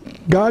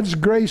God's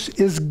grace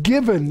is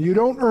given. You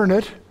don't earn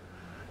it.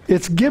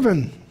 It's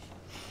given.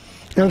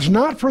 And it's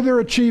not for their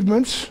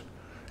achievements.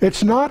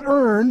 It's not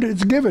earned.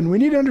 It's given. We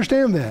need to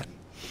understand that.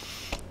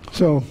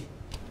 So,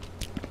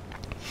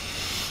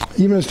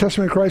 even as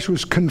testimony of Christ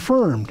was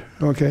confirmed,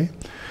 okay?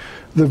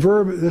 The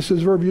verb, this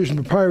is verb used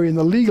in papyri in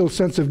the legal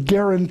sense of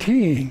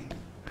guaranteeing.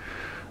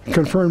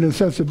 Confirmed in the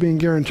sense of being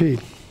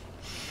guaranteed.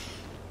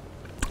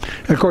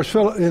 And of course,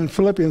 in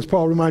Philippians,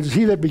 Paul reminds us,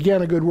 he that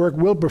began a good work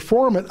will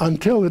perform it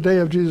until the day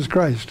of Jesus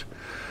Christ.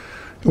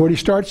 What he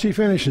starts, he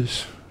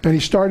finishes. And he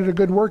started a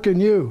good work in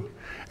you.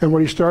 And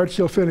what he starts,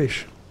 he'll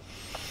finish.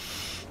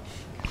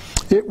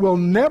 It will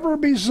never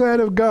be said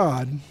of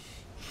God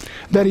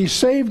that he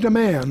saved a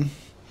man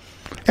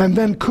and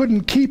then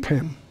couldn't keep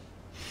him.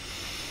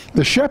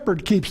 The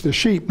shepherd keeps the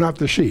sheep, not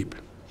the sheep.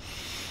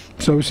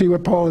 So we see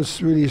what Paul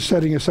is really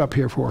setting us up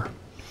here for.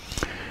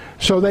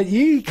 So that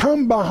ye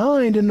come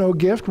behind in no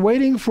gift,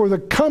 waiting for the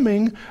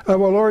coming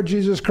of our Lord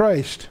Jesus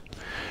Christ.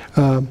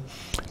 Now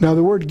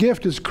the word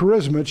gift is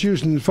charisma. It's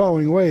used in the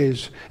following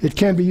ways. It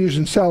can be used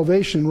in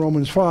salvation in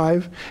Romans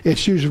 5.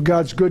 It's used of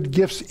God's good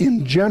gifts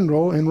in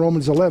general in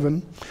Romans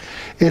 11.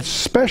 It's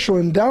special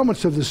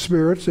endowments of the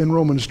spirits in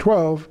Romans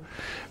 12.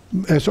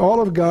 It's all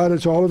of God.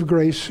 It's all of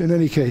grace in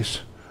any case.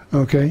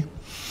 Okay?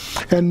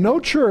 And no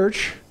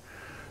church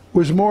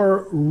was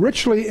more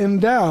richly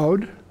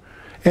endowed,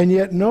 and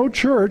yet no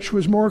church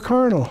was more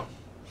carnal.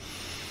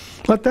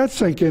 Let that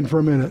sink in for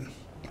a minute.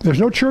 There's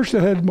no church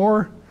that had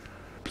more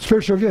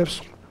spiritual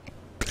gifts,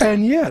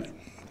 and yet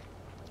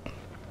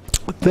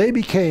they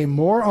became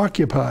more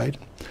occupied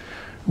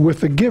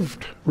with the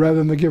gift rather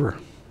than the giver.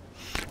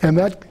 And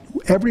that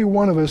every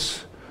one of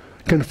us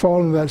can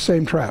fall into that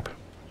same trap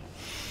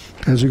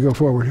as we go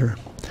forward here.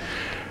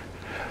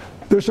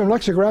 There's some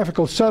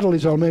lexicographical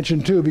subtleties I'll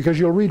mention too, because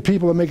you'll read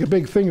people that make a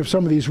big thing of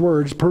some of these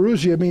words.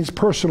 Parousia means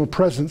personal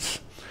presence.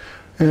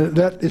 And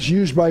that is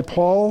used by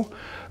Paul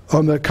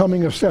on the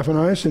coming of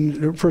Stephanas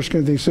in 1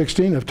 Corinthians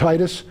 16, of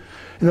Titus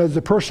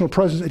the personal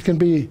presence. It can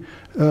be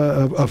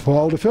of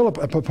Paul to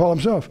Philip, Paul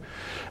himself.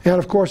 And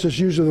of course, it's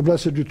used of the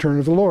blessed return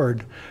of the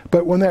Lord.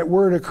 But when that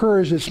word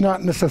occurs, it's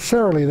not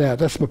necessarily that.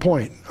 That's the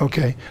point,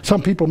 okay?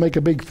 Some people make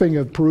a big thing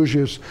of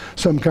Parousia as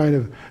some kind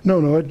of,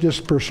 no, it's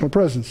just personal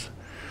presence.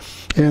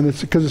 And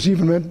it's because it's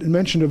even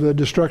mentioned of the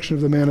destruction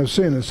of the man of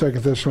sin in 2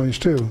 Thessalonians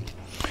 2.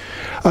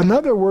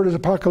 Another word is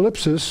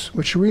apocalypsis,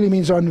 which really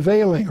means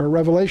unveiling or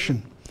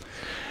revelation.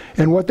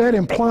 And what that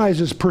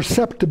implies is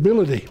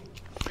perceptibility.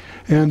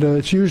 And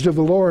it's used of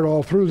the Lord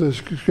all through the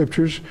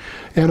Scriptures,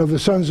 and of the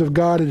sons of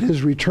God at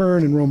his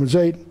return in Romans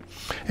 8,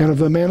 and of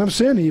the man of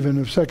sin even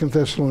of 2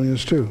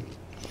 Thessalonians 2.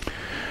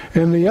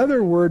 And the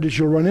other word that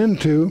you'll run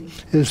into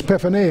is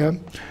Pephaneia,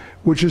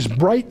 which is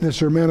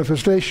brightness or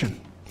manifestation.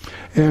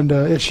 And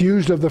it's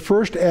used of the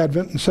first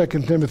advent in 2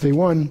 Timothy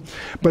 1,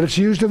 but it's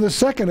used of the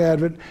second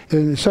advent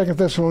in 2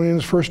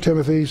 Thessalonians, 1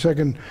 Timothy,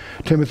 2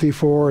 Timothy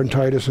 4, and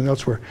Titus and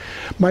elsewhere.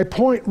 My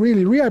point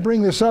really I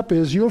bring this up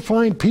is you'll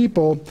find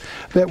people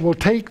that will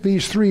take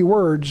these three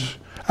words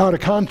out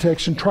of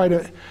context and try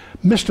to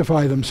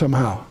mystify them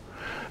somehow.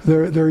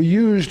 They're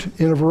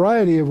used in a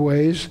variety of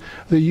ways.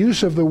 The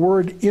use of the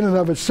word in and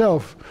of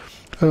itself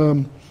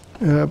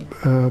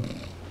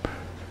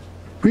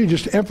really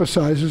just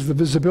emphasizes the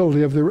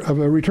visibility of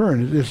a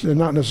return. It's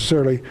not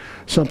necessarily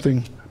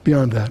something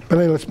beyond that. But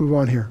anyway, let's move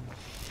on here.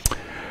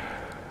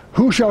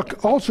 Who shall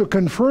also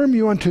confirm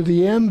you unto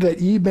the end,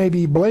 that ye may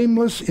be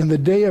blameless in the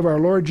day of our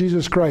Lord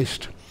Jesus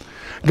Christ.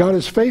 God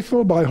is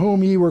faithful, by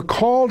whom ye were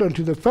called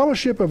unto the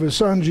fellowship of his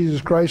Son,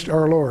 Jesus Christ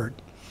our Lord.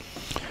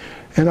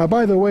 And now,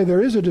 by the way,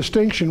 there is a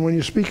distinction when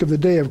you speak of the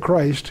day of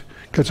Christ,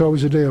 because it's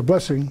always a day of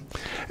blessing,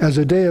 as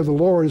a day of the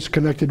Lord is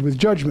connected with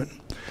judgment.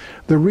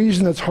 The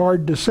reason it's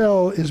hard to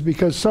sell is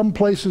because some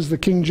places the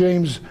King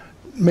James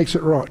makes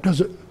it wrong, does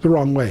it the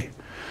wrong way.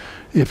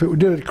 If it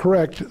did it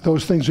correct,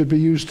 those things would be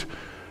used.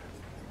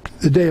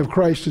 The day of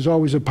Christ is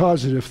always a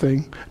positive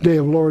thing. Day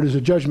of Lord is a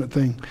judgment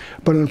thing.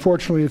 But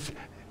unfortunately,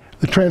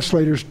 the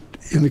translators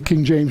in the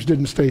King James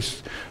didn't stay,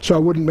 so I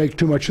wouldn't make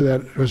too much of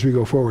that as we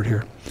go forward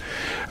here.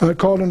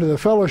 Called into the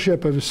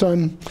fellowship of his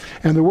Son.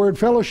 And the word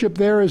fellowship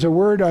there is a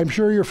word I'm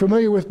sure you're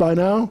familiar with by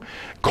now,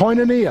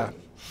 koinonia,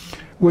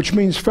 which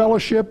means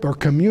fellowship or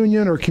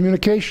communion or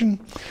communication.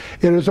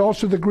 It is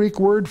also the Greek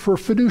word for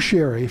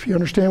fiduciary, if you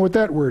understand what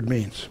that word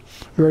means.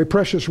 A very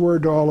precious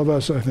word to all of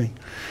us, I think,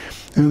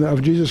 and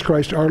of Jesus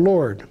Christ our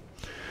Lord.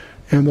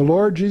 And the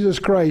Lord Jesus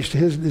Christ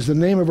is the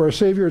name of our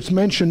Savior. It's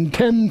mentioned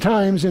 10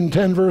 times in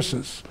 10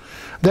 verses.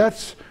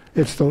 It's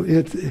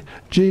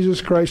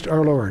Jesus Christ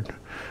our Lord.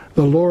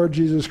 The Lord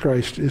Jesus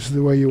Christ is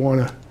the way you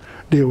want to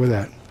deal with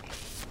that.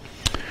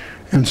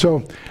 And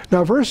so,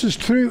 now verses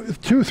 2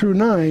 through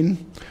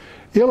 9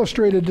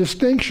 illustrate a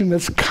distinction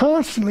that's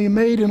constantly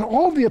made in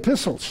all the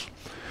epistles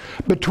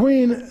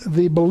between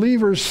the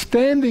believers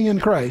standing in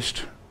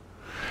Christ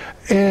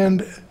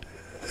and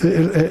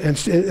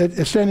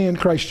standing in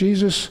Christ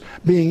Jesus,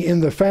 being in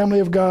the family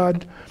of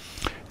God,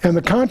 and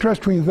the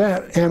contrast between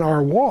that and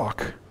our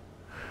walk,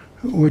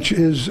 which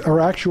is our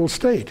actual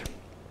state.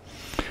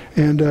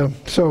 And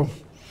so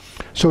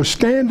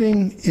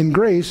standing in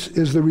grace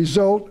is the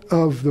result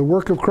of the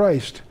work of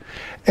Christ,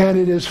 and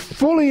it is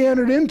fully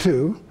entered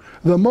into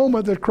the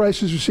moment that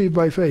Christ is received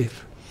by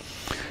faith.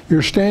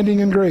 You're standing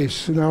in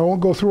grace. Now, I won't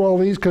go through all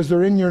these because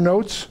they're in your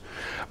notes,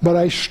 but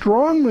I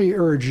strongly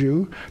urge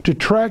you to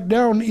track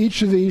down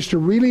each of these to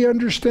really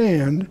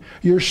understand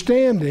your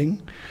standing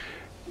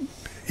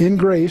in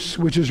grace,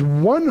 which is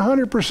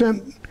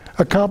 100%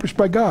 accomplished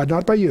by God,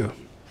 not by you.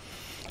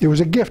 It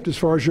was a gift as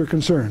far as you're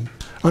concerned.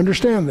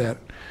 Understand that,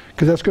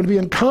 because that's going to be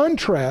in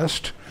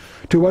contrast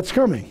to what's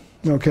coming,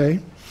 okay?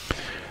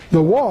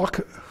 The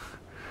walk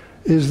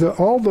is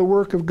all the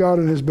work of God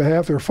on his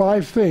behalf. There are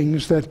 5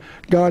 things that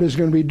God is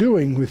going to be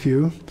doing with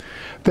you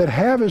that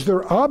have as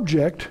their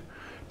object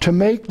to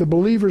make the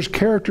believer's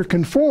character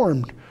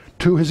conformed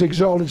to his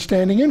exalted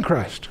standing in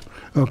Christ.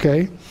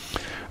 Okay?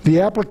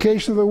 The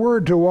application of the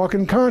word to walk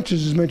in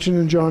conscience is mentioned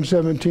in John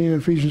 17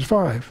 and Ephesians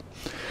 5.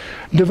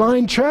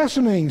 Divine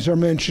chastenings are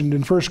mentioned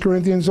in 1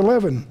 Corinthians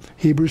 11,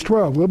 Hebrews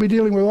 12. We'll be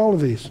dealing with all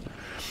of these.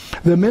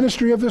 The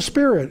ministry of the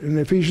Spirit in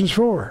Ephesians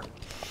 4.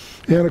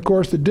 And, of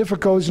course, the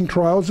difficulties and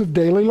trials of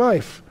daily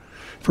life,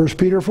 1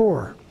 Peter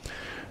 4.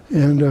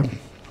 And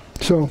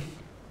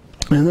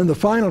and then the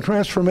final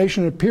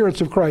transformation and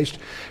appearance of Christ,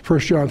 1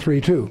 John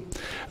 3:2.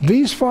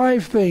 These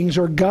 5 things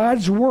are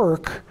God's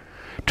work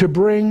to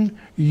bring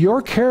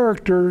your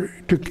character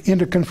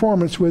into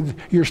conformance with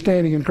your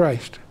standing in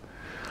Christ.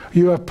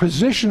 You have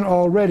position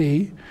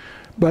already,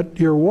 but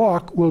your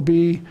walk will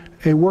be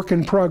a work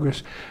in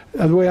progress.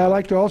 The way I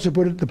like to also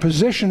put it, the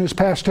position is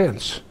past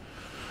tense.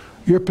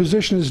 Your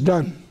position is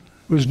done.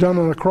 It was done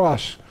on a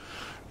cross,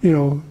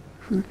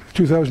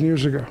 2,000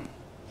 years ago.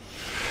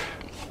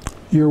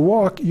 Your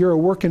walk, you're a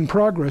work in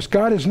progress.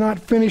 God is not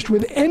finished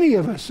with any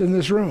of us in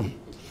this room.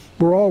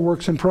 We're all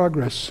works in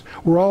progress.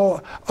 We're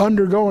all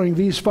undergoing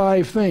these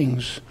 5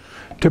 things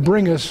to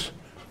bring us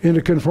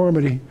into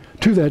conformity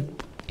to that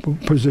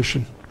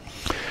position.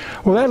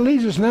 Well, that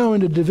leads us now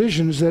into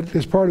divisions that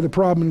is part of the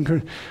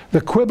problem.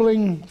 The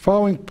quibbling,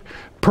 following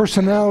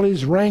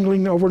personalities,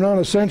 wrangling over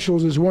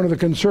non-essentials is one of the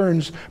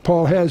concerns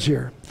Paul has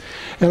here.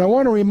 And I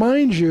want to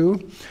remind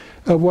you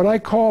of what I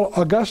call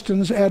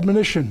Augustine's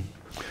admonition.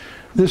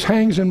 This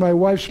hangs in my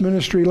wife's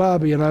ministry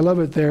lobby, and I love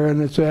it there.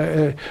 And it's,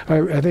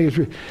 I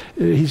think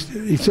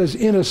he says,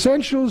 in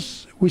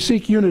essentials, we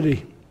seek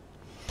unity.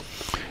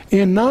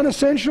 In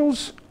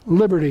non-essentials,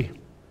 liberty.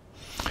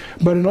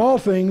 But in all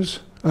things,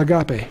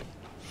 agape.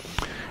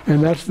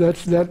 And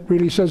that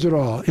really says it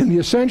all. In the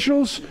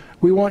essentials,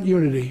 we want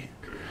unity.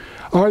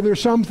 Are there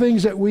some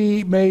things that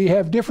we may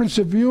have difference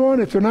of view on?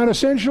 If they're not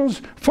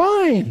essentials,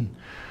 fine.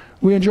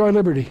 We enjoy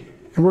liberty.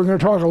 And we're going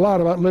to talk a lot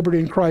about liberty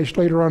in Christ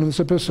later on in this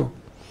epistle.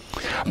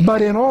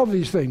 But in all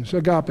these things,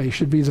 agape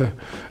should be the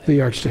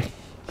yardstick.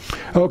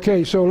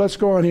 Okay, so let's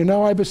go on here.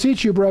 Now I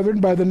beseech you,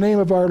 brethren, by the name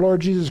of our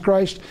Lord Jesus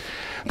Christ,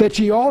 that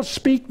ye all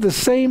speak the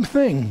same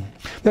thing,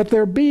 that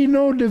there be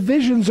no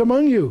divisions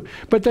among you,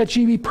 but that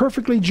ye be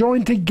perfectly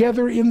joined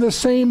together in the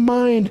same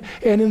mind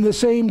and in the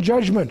same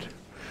judgment.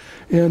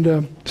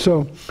 And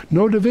so,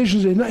 no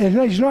divisions.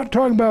 And he's not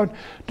talking about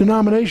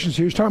denominations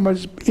here. He's talking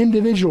about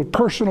individual,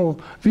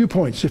 personal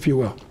viewpoints, if you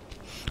will.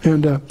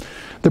 And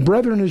the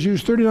brethren is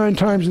used 39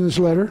 times in this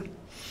letter.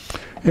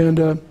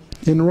 And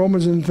in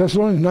Romans and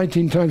Thessalonians,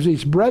 19 times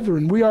each.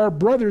 Brethren, we are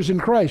brothers in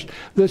Christ.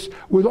 This,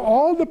 with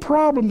all the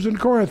problems in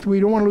Corinth, we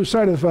don't want to lose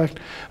sight of the fact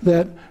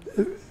that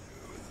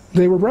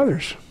they were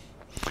brothers.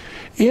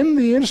 In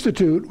the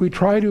Institute, we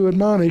try to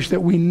admonish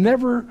that we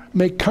never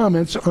make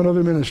comments on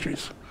other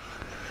ministries.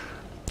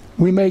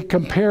 We may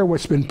compare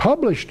what's been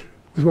published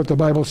with what the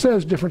Bible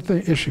says, different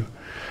issue.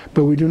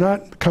 But we do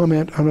not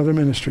comment on other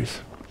ministries.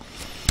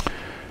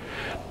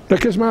 The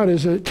charisma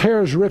is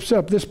tears, rips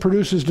up. This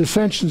produces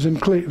dissensions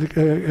and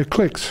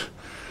cliques.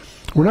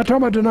 We're not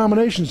talking about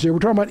denominations here. We're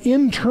talking about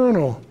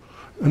internal,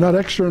 not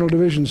external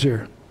divisions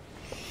here.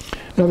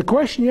 Now the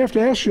question you have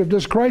to ask yourself,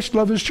 does Christ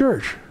love his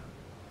church?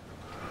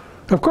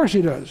 Of course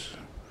he does.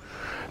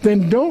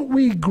 Then don't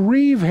we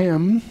grieve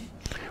him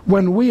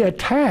when we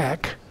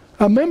attack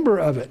a member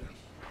of it?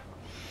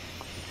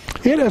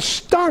 It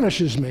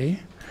astonishes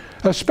me,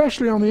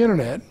 especially on the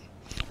internet,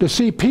 to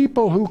see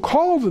people who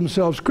call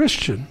themselves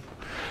Christian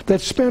that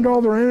spend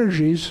all their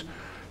energies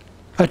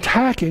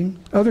attacking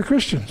other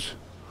Christians.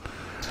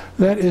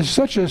 That is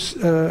such a,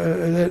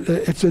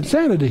 it's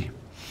insanity.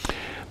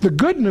 The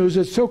good news,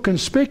 it's so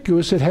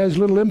conspicuous it has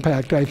little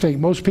impact, I think.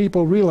 Most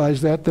people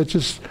realize that. That's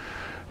just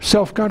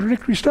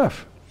self-contradictory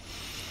stuff.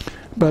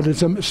 But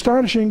it's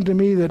astonishing to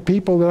me that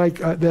people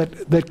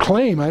that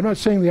claim, I'm not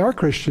saying they are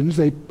Christians,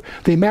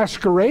 they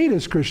masquerade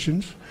as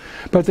Christians,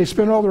 but they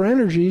spend all their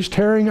energies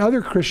tearing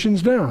other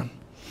Christians down.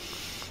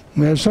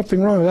 And there's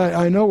something wrong with that.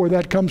 I know where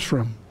that comes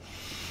from.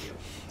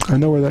 I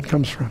know where that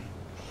comes from.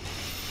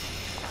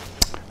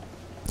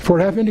 For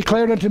it hath been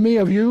declared unto me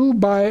of you,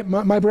 by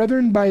my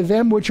brethren, by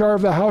them which are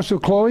of the house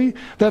of Chloe,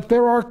 that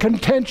there are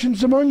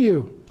contentions among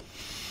you.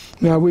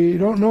 Now, we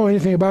don't know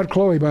anything about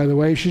Chloe, by the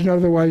way. She's not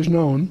otherwise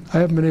known. I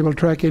haven't been able to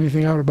track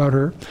anything out about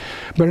her.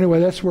 But anyway,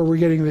 that's where we're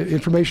getting the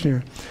information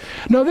here.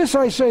 Now this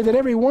I say, that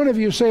every one of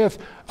you saith,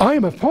 I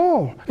am of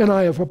Paul, and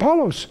I of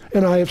Apollos,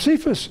 and I of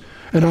Cephas,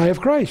 and I of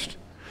Christ.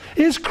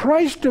 Is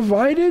Christ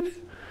divided?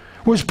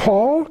 Was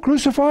Paul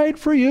crucified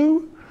for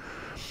you?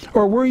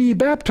 Or were ye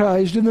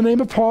baptized in the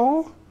name of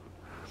Paul?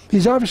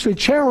 He's obviously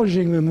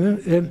challenging them,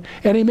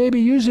 and he may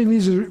be using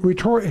these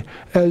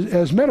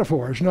as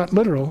metaphors, not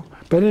literal,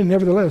 but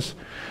nevertheless,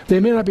 they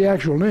may not be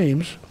actual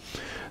names.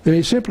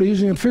 They're simply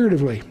using them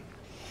figuratively.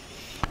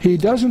 He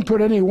doesn't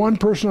put any one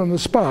person on the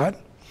spot.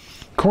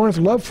 Corinth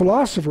loved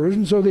philosophers,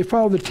 and so they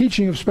follow the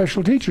teaching of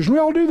special teachers. We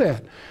all do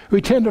that.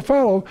 We tend to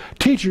follow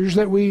teachers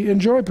that we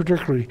enjoy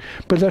particularly,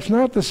 but that's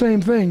not the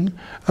same thing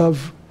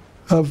of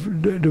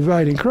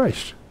dividing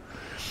Christ.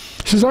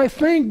 He says, I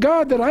thank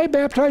God that I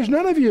baptized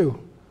none of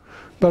you.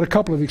 But a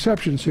couple of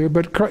exceptions here,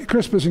 but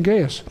Crispus and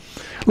Gaius.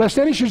 Lest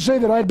any should say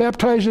that I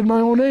baptized in my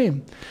own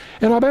name.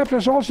 And I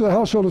baptized also the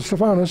household of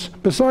Stephanas.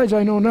 Besides,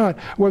 I know not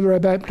whether I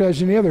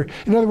baptized any other.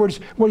 In other words,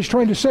 what he's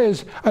trying to say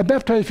is, I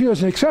baptized few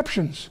as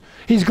exceptions.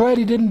 He's glad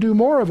he didn't do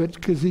more of it,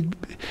 because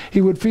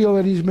he would feel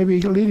that he's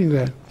maybe leading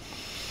that.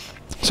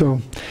 So,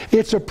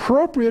 it's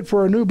appropriate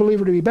for a new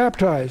believer to be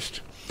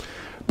baptized.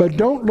 But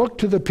don't look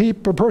to the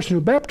person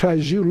who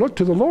baptizes you, look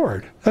to the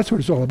Lord. That's what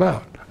it's all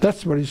about.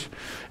 That's what he's,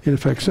 in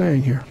effect,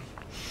 saying here.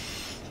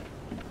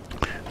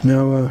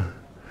 Now,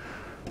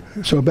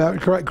 so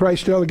about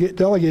Christ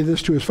delegated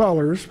this to his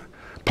followers.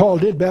 Paul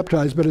did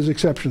baptize, but as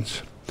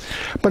exceptions.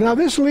 But now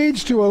this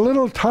leads to a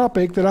little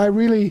topic that I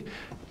really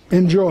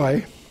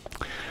enjoy.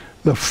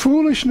 The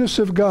foolishness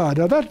of God.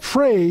 Now that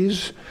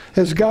phrase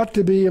has got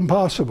to be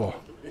impossible.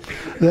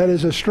 That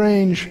is a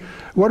strange,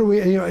 what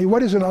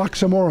is an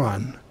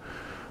oxymoron?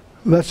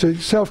 That's a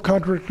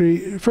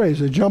self-contradictory phrase,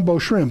 a jumbo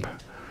shrimp.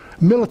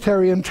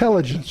 Military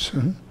intelligence.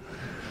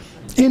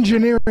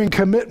 Engineering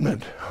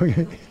commitment.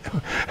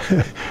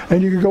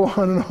 And you can go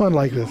on and on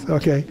like this,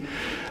 okay?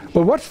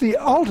 Well, what's the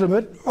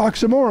ultimate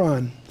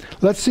oxymoron?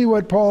 Let's see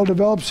what Paul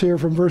develops here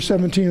from verse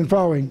 17 and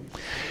following.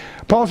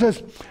 Paul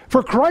says,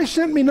 "For Christ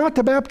sent me not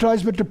to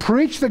baptize, but to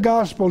preach the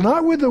gospel,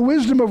 not with the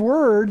wisdom of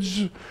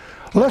words,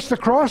 lest the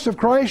cross of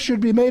Christ should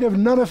be made of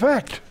none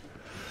effect."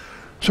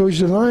 So he's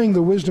denying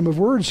the wisdom of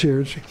words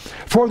here.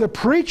 "For the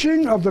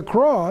preaching of the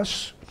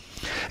cross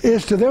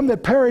is to them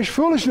that perish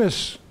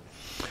foolishness,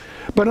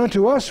 but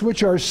unto us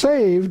which are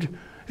saved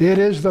it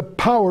is the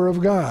power of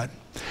God."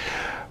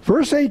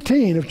 Verse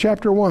 18 of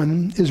chapter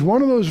 1 is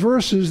one of those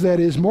verses that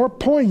is more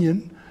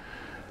poignant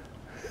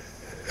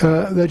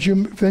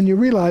than you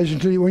realize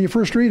when you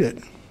first read it.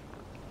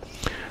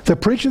 The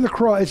preaching of the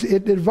cross,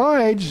 it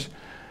divides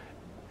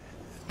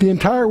the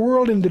entire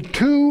world into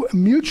two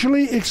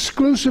mutually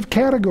exclusive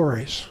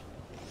categories.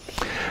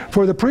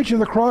 For the preaching of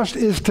the cross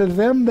is to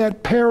them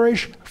that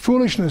perish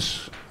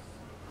foolishness,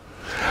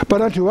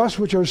 but unto us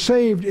which are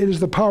saved it is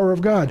the power of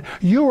God.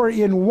 You are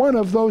in one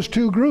of those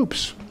two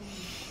groups,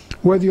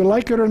 whether you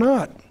like it or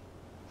not.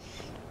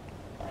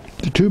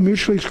 The two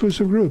mutually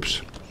exclusive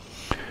groups.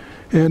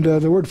 And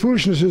the word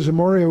foolishness is a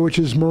moria, which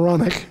is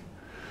moronic.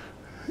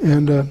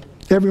 And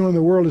everyone in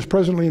the world is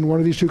presently in one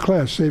of these two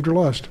classes, saved or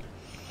lost.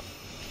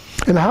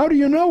 And how do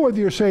you know whether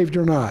you're saved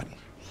or not?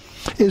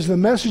 Is the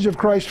message of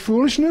Christ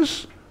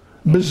foolishness,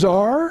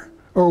 bizarre,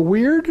 or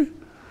weird?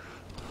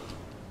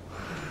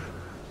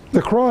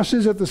 The cross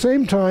is at the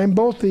same time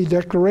both the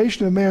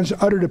declaration of man's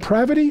utter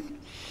depravity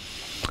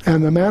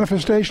and the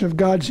manifestation of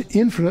God's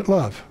infinite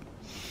love.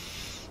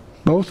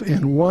 Both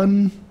in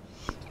one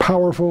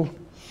powerful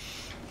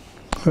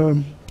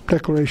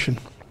declaration.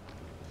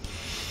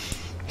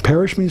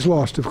 Perish means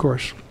lost, of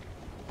course.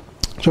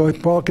 So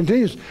Paul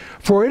continues,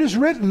 "For it is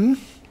written,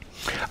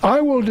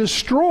 I will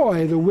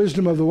destroy the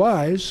wisdom of the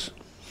wise,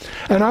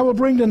 and I will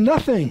bring to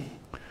nothing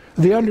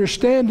the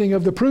understanding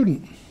of the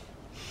prudent."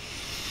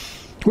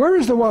 Where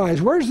is the wise?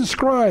 Where is the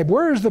scribe?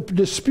 Where is the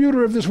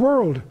disputer of this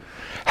world?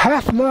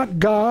 Hath not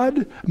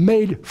God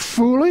made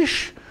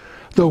foolish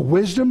the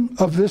wisdom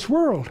of this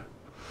world?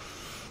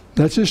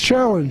 That's his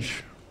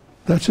challenge.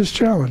 That's his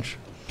challenge.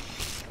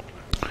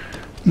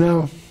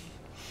 Now,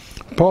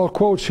 Paul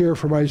quotes here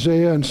from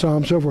Isaiah and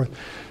Psalm, so forth.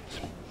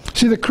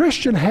 See, the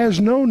Christian has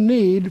no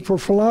need for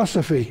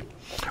philosophy.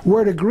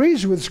 Where it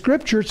agrees with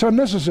Scripture, it's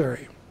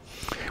unnecessary.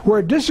 Where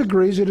it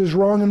disagrees, it is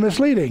wrong and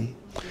misleading.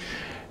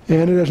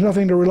 And it has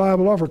nothing to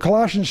reliable offer.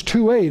 Colossians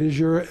 2:8 is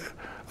your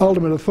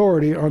ultimate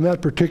authority on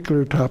that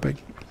particular topic.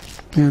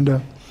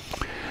 And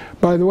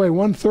by the way,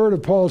 1/3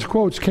 of Paul's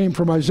quotes came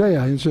from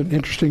Isaiah,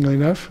 interestingly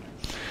enough.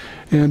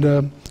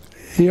 And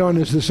Eon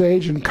is this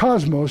age, and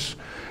cosmos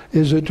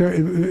it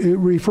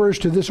refers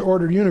to this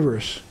ordered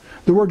universe.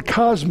 The word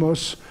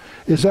cosmos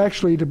is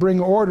actually to bring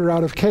order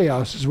out of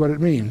chaos, is what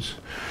it means.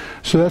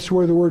 So that's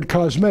where the word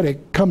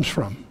cosmetic comes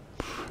from,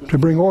 to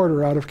bring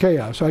order out of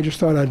chaos. I just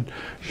thought I'd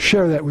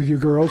share that with you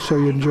girls so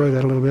you'd enjoy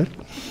that a little bit.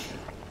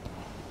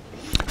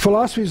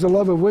 Philosophy is the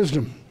love of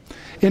wisdom.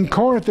 In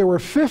Corinth there were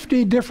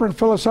 50 different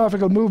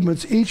philosophical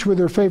movements, each with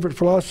their favorite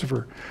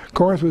philosopher.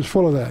 Corinth was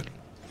full of that.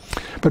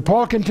 But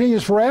Paul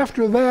continues, "For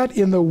after that,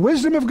 in the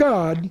wisdom of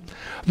God,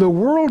 the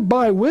world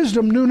by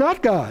wisdom knew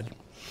not God.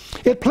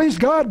 It pleased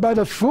God by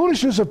the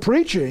foolishness of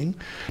preaching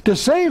to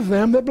save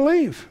them that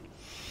believe.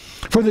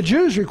 For the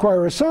Jews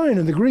require a sign,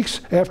 and the Greeks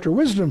after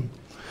wisdom."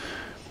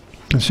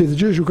 And see, the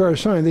Jews require a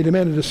sign. They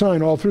demanded a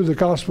sign all through the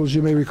Gospels,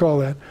 you may recall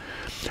that.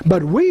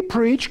 "But we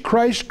preach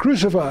Christ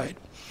crucified.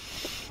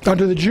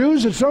 Unto the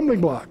Jews a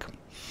stumbling block,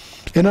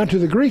 and unto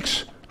the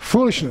Greeks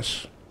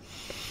foolishness.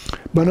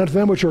 But unto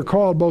them which are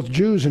called, both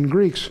Jews and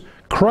Greeks,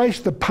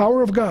 Christ the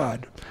power of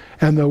God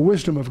and the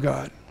wisdom of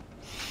God."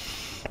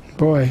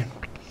 Boy,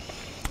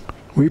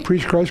 we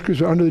preach Christ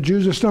crucified. Unto the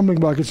Jews a stumbling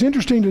block. It's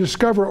interesting to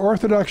discover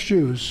Orthodox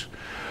Jews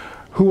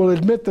who will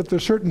admit that there are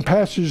certain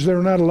passages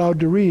they're not allowed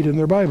to read in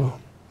their Bible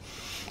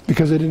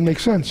because they didn't make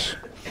sense.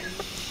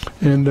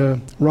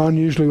 And Ron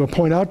usually will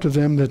point out to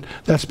them that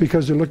that's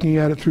because they're looking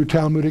at it through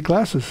Talmudic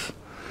glasses.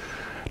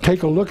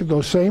 Take a look at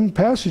those same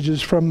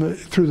passages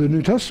through the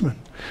New Testament,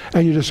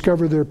 and you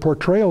discover their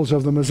portrayals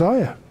of the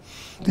Messiah.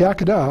 The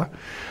Akedah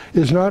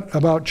is not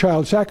about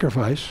child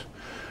sacrifice.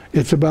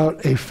 It's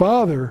about a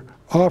father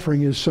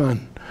offering his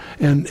son.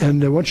 And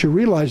once you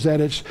realize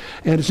that, it's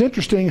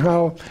interesting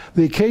how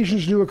the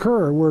occasions do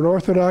occur where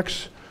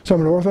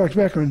someone of Orthodox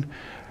background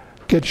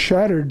gets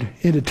shattered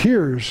into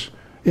tears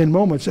in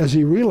moments as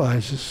he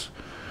realizes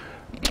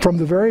from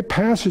the very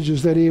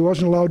passages that he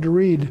wasn't allowed to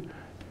read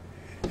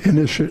in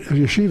his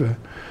yeshiva,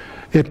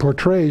 it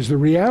portrays the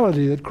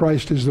reality that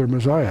Christ is their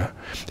Messiah.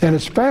 And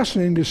it's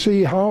fascinating to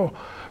see how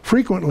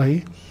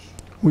frequently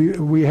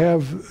we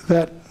have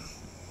that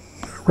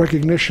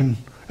recognition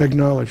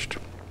acknowledged.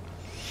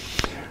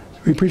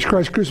 We preach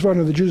Christ crucified,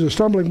 unto the Jews a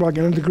stumbling block,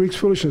 and unto the Greeks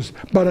foolishness.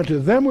 But unto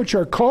them which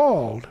are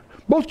called,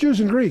 both Jews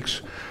and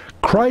Greeks,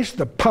 Christ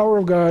the power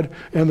of God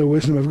and the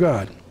wisdom of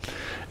God.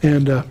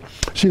 And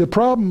see, the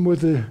problem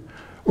with the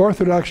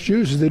Orthodox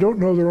Jews is they don't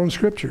know their own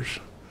scriptures.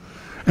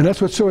 And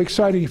that's what's so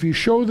exciting. If you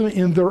show them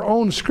in their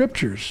own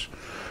scriptures,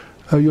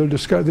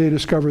 they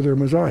discover their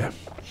Messiah.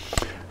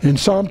 In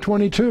Psalm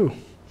 22,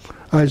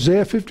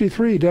 Isaiah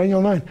 53, Daniel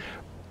 9,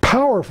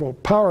 powerful,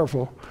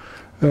 powerful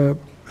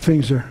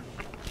things there.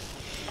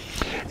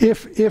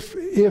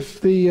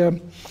 If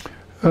the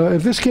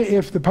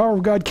power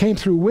of God came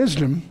through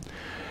wisdom,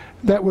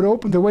 that would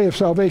open the way of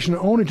salvation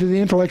only to the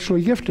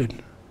intellectually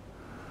gifted.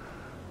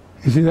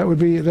 You see, that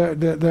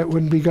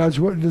wouldn't be God's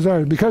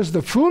desire. Because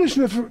the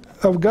foolishness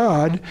of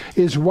God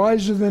is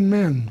wiser than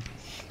men.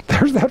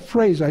 There's that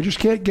phrase. I just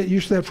can't get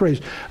used to that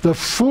phrase. The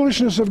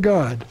foolishness of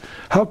God.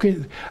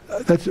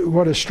 That's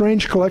what a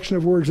strange collection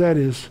of words that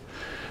is.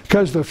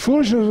 Because the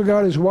foolishness of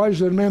God is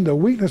wiser than men. The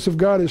weakness of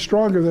God is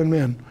stronger than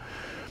men.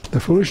 The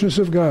foolishness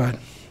of God.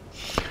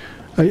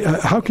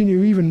 How can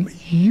you even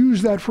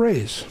use that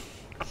phrase?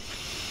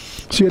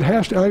 See,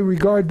 I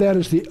regard that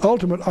as the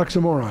ultimate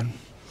oxymoron.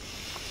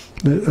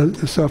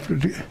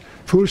 The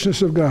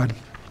foolishness of God.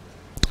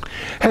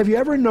 Have you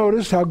ever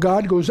noticed how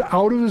God goes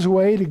out of his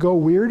way to go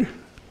weird?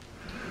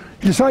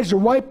 He decides to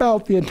wipe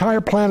out the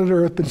entire planet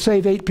Earth and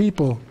save 8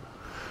 people.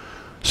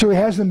 So he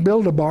has them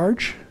build a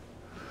barge.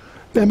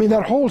 I mean,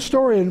 that whole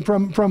story, and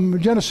from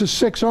Genesis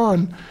 6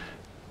 on,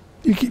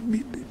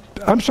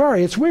 I'm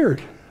sorry, it's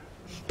weird.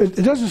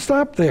 It doesn't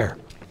stop there.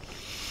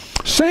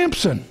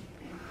 Samson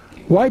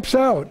wipes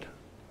out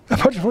a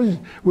bunch of things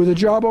with the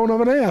jawbone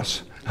of an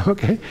ass.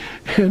 Okay?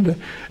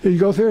 And you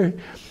go through.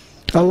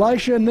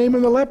 Elisha and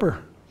Naaman the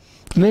leper.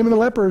 Naaman the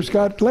leper has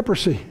got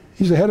leprosy.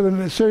 He's the head of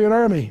the Syrian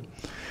army.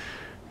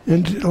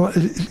 And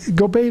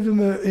go bathe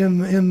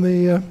in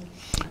the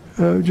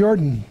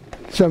Jordan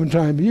 7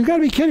 times. You've got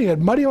to be kidding. It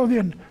muddy all the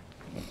end.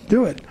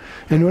 Do it.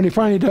 And when he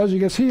finally does, he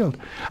gets healed.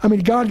 I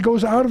mean, God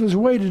goes out of his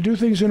way to do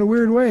things in a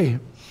weird way.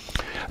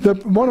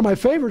 One of my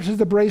favorites is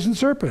the brazen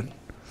serpent.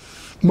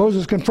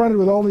 Moses confronted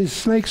with all these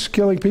snakes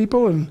killing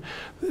people, and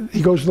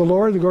he goes to the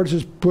Lord. The Lord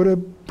says, put a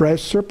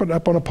brass serpent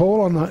up on a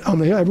pole on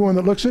the hill. Everyone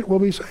that looks at it will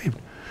be saved.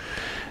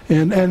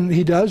 And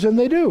he does, and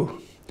they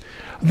do.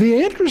 The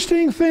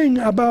interesting thing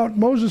about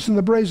Moses and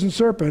the brazen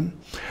serpent,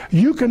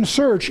 you can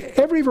search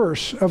every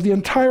verse of the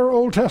entire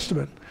Old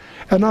Testament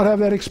and not have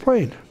that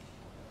explained.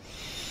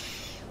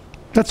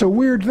 That's a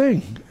weird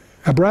thing.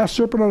 A brass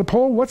serpent on a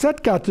pole, what's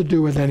that got to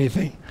do with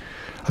anything?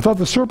 I thought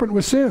the serpent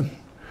was sin.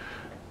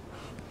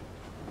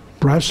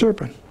 Brass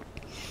serpent.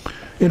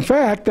 In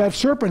fact, that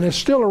serpent is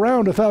still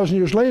around 1,000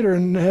 years later,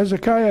 and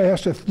Hezekiah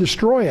has to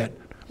destroy it.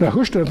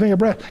 Nehushtan, a thing of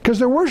brass, because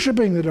they're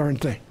worshiping the darn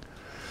thing.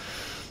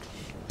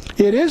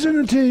 It isn't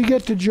until you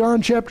get to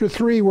John chapter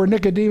 3 where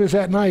Nicodemus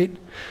at night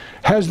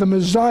has the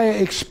Messiah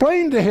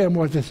explain to him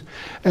what this,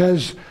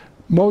 as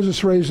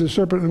Moses raised the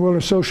serpent in the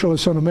wilderness, so shall the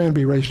Son of Man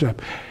be raised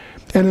up.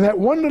 And in that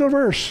one little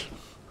verse,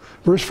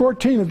 verse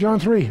 14 of John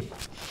 3,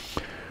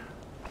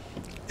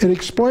 it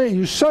explains,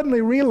 you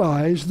suddenly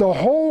realize the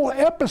whole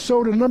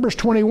episode in Numbers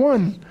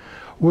 21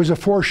 was a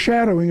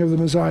foreshadowing of the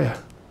Messiah,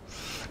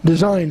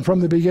 designed from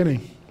the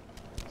beginning.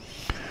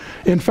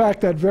 In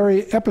fact, that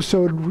very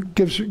episode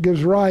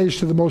gives rise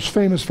to the most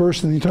famous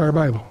verse in the entire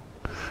Bible,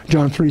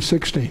 John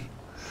 3:16,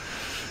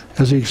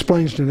 as he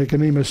explains to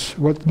Nicodemus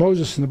what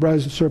Moses and the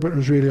brazen serpent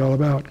was really all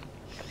about.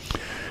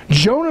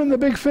 Jonah and the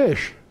big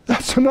fish,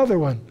 that's another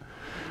one.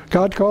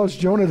 God calls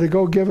Jonah to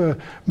go give a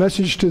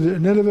message to the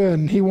Nineveh,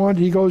 and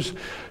he goes,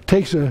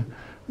 takes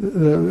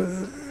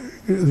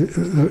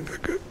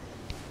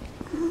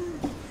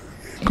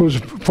goes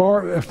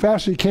as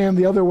fast as he can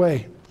the other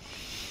way.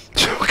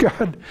 So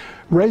God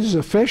raises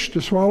a fish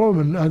to swallow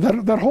him, and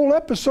that whole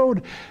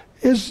episode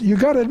is, you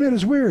got to admit,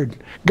 is weird.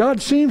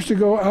 God seems to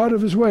go out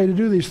of his way to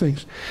do these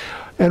things.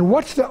 And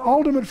what's the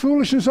ultimate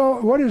foolishness?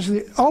 What is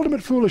the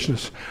ultimate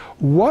foolishness?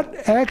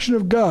 What action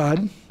of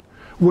God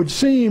would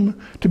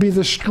seem to be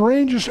the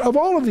strangest of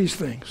all of these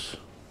things?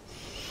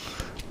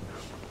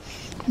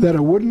 That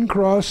a wooden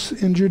cross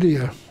in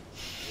Judea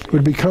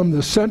would become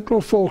the central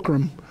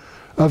fulcrum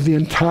of the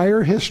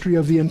entire history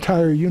of the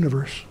entire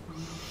universe.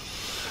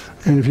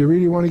 And if you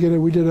really want to get it,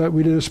 we did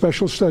a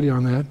special study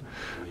on that,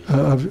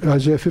 of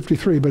Isaiah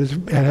 53, but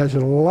it has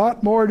a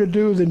lot more to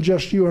do than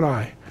just you and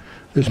I.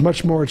 There's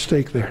much more at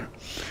stake there.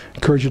 I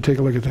encourage you to take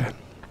a look at that.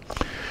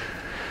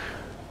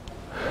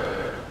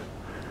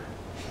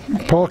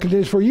 Paul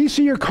continues, for ye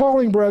see your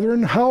calling,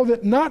 brethren, how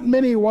that not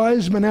many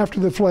wise men after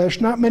the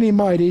flesh, not many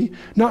mighty,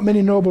 not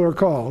many noble are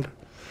called.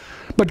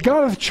 But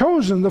God hath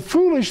chosen the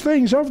foolish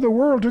things of the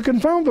world to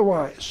confound the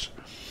wise.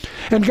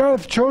 And God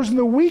hath chosen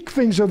the weak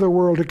things of the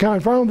world to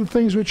confound the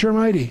things which are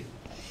mighty.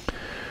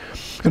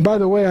 And by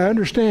the way, I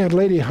understand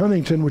Lady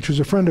Huntington, which was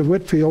a friend of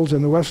Whitfield's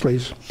and the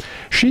Wesleys,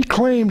 she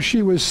claimed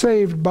she was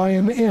saved by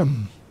an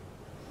M.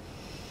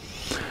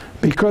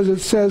 Because it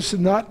says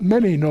not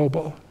many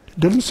noble. It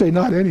doesn't say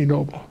not any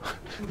noble.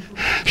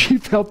 She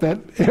felt that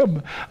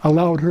M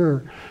allowed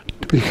her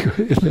to be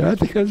good. I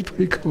think that's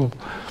pretty cool.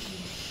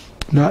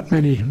 Not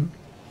many.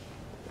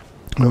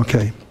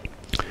 Okay.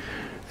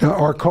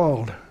 Are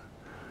called.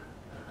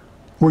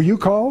 Were you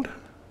called?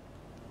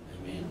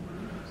 Amen.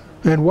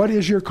 And what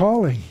is your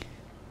calling?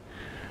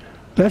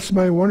 That's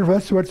my wonderful,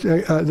 that's what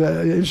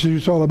the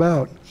Institute's all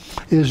about.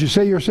 Is you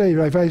say you're saved.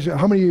 If I say,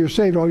 how many of you are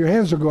saved? All your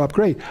hands will go up.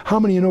 Great. How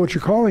many of you know what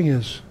your calling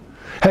is?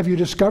 Have you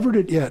discovered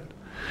it yet?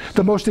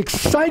 The most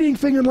exciting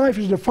thing in life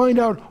is to find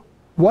out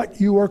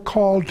what you are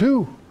called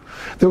to.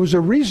 There was a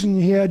reason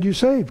he had you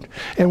saved.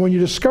 And when you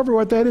discover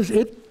what that is,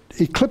 it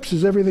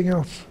eclipses everything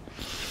else.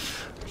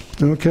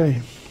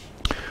 Okay.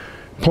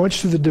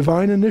 Points to the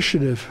divine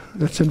initiative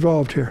that's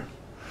involved here.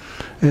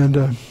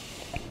 And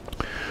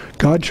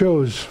God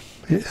chose.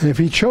 And if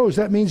he chose,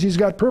 that means he's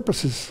got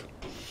purposes.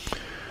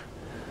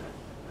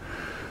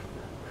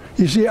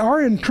 You see,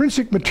 our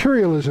intrinsic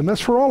materialism,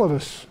 that's for all of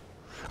us,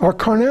 our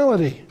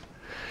carnality,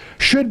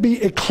 should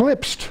be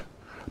eclipsed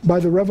by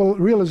the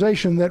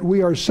realization that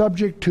we are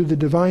subject to the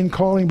divine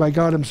calling by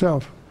God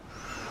himself.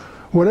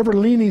 Whatever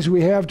leanings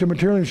we have to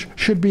materialism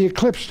should be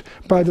eclipsed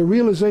by the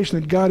realization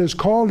that God has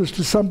called us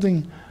to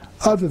something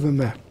other than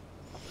that.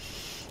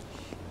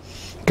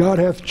 God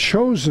hath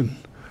chosen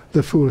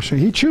the foolish thing.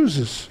 He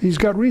chooses. He's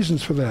got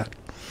reasons for that.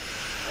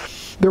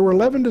 There were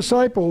 11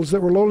 disciples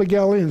that were lowly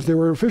Galileans. They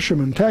were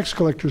fishermen, tax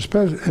collectors,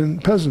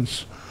 and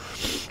peasants.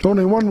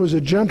 Only one was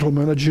a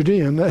gentleman, a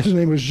Judean. His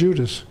name was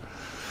Judas.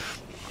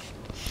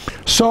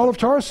 Saul of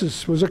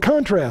Tarsus was a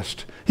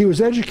contrast. He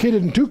was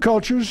educated in two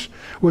cultures,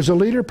 was a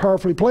leader,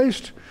 powerfully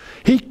placed.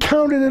 He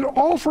counted it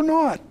all for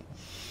naught.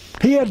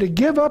 He had to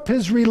give up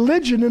his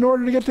religion in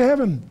order to get to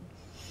heaven.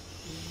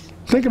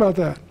 Think about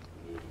that.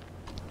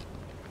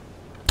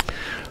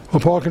 Well,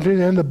 Paul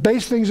continues, and the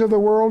base things of the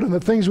world and the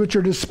things which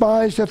are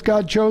despised hath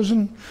God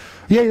chosen,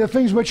 yea, the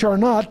things which are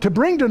not, to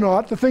bring to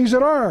naught the things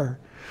that are,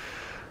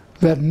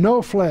 that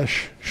no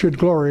flesh should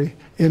glory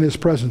in his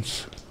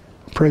presence.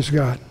 Praise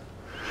God.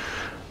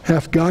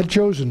 Hath God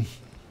chosen.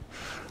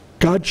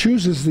 God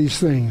chooses these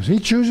things. He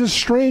chooses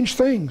strange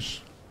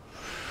things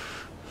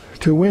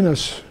to win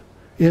us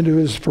into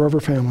his forever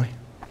family.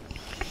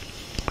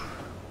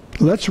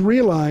 Let's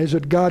realize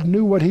that God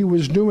knew what he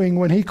was doing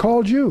when he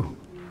called you.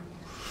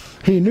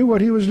 He knew what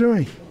he was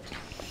doing.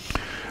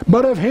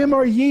 But of him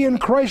are ye in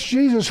Christ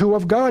Jesus, who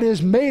of God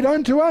is made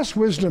unto us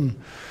wisdom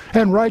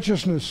and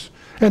righteousness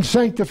and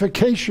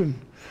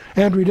sanctification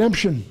and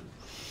redemption,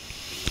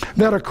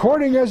 that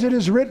according as it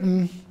is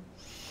written,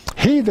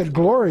 he that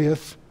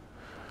glorieth,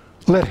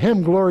 let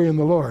him glory in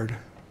the Lord.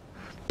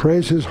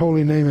 Praise his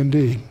holy name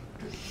indeed.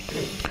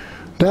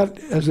 That,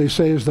 as they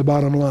say, is the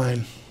bottom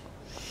line.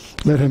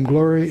 Let him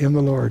glory in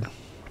the Lord.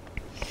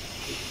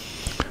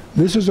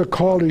 This is a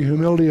call to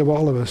humility of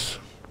all of us.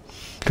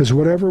 Because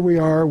whatever we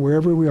are,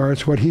 wherever we are,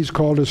 it's what he's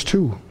called us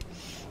to.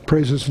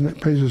 Praise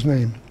his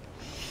name.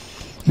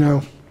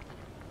 Now,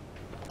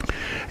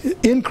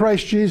 in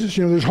Christ Jesus,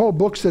 there's whole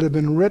books that have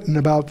been written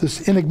about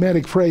this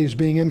enigmatic phrase,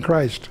 being in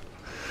Christ.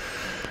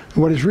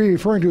 What he's really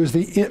referring to is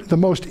the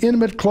most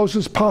intimate,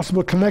 closest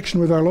possible connection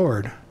with our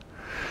Lord.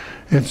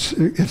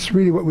 It's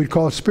really what we'd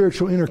call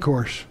spiritual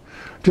intercourse.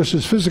 Just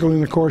as physical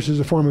intercourse is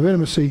a form of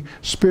intimacy,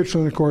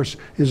 spiritual intercourse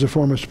is a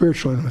form of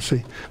spiritual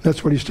intimacy.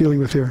 That's what he's dealing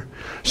with here.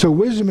 So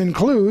wisdom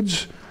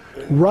includes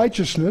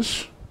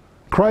righteousness.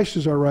 Christ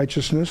is our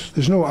righteousness.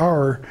 There's no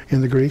 "our"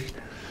 in the Greek.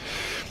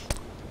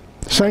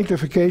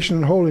 Sanctification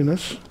and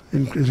holiness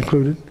is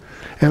included.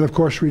 And of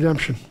course,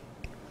 redemption.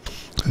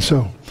 And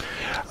so,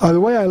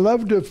 the way I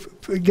love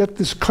to get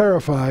this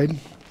clarified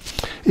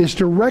is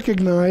to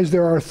recognize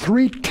there are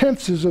 3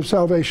 tenses of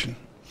salvation.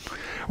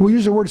 We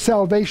use the word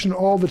salvation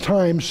all the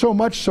time, so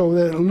much so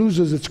that it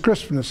loses its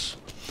crispness.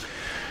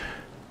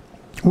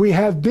 We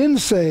have been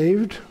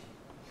saved,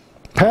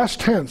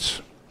 past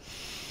tense,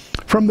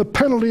 from the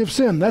penalty of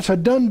sin. That's a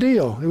done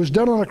deal. It was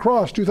done on a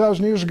cross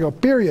 2,000 years ago,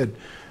 period.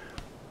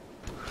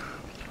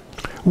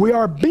 We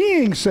are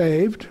being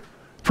saved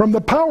from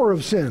the power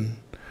of sin.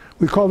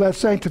 We call that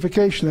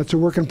sanctification. That's a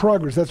work in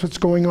progress. That's what's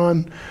going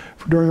on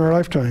during our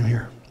lifetime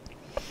here.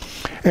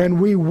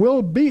 And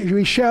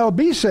we shall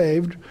be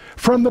saved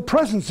from the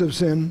presence of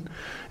sin,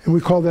 and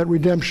we call that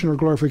redemption or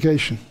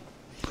glorification.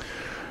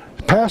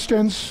 Past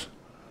tense,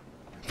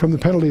 from the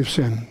penalty of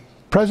sin.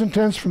 Present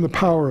tense, from the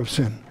power of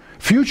sin.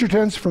 Future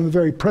tense, from the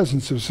very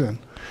presence of sin.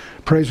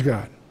 Praise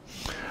God.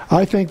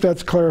 I think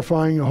that's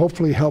clarifying,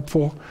 hopefully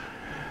helpful.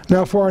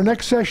 Now for our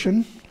next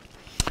session,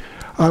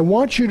 I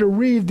want you to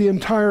read the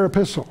entire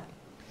epistle.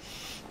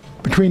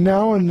 Between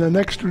now and the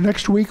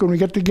next week when we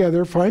get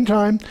together, find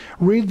time,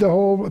 read the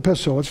whole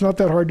epistle. It's not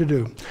that hard to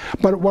do.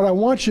 But what I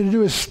want you to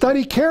do is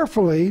study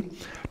carefully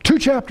 2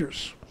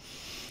 chapters.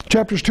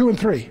 Chapters 2 and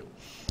 3.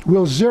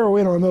 We'll zero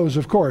in on those,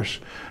 of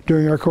course,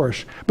 during our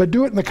course. But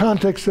do it in the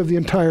context of the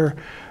entire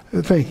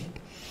thing.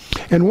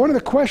 And one of the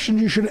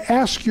questions you should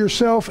ask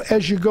yourself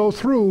as you go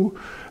through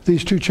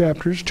these 2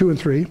 chapters, 2 and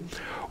 3,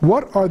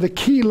 what are the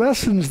key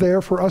lessons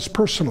there for us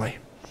personally?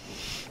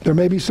 There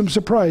may be some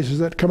surprises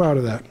that come out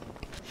of that.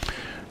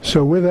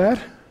 So with that,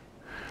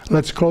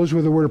 let's close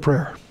with a word of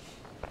prayer.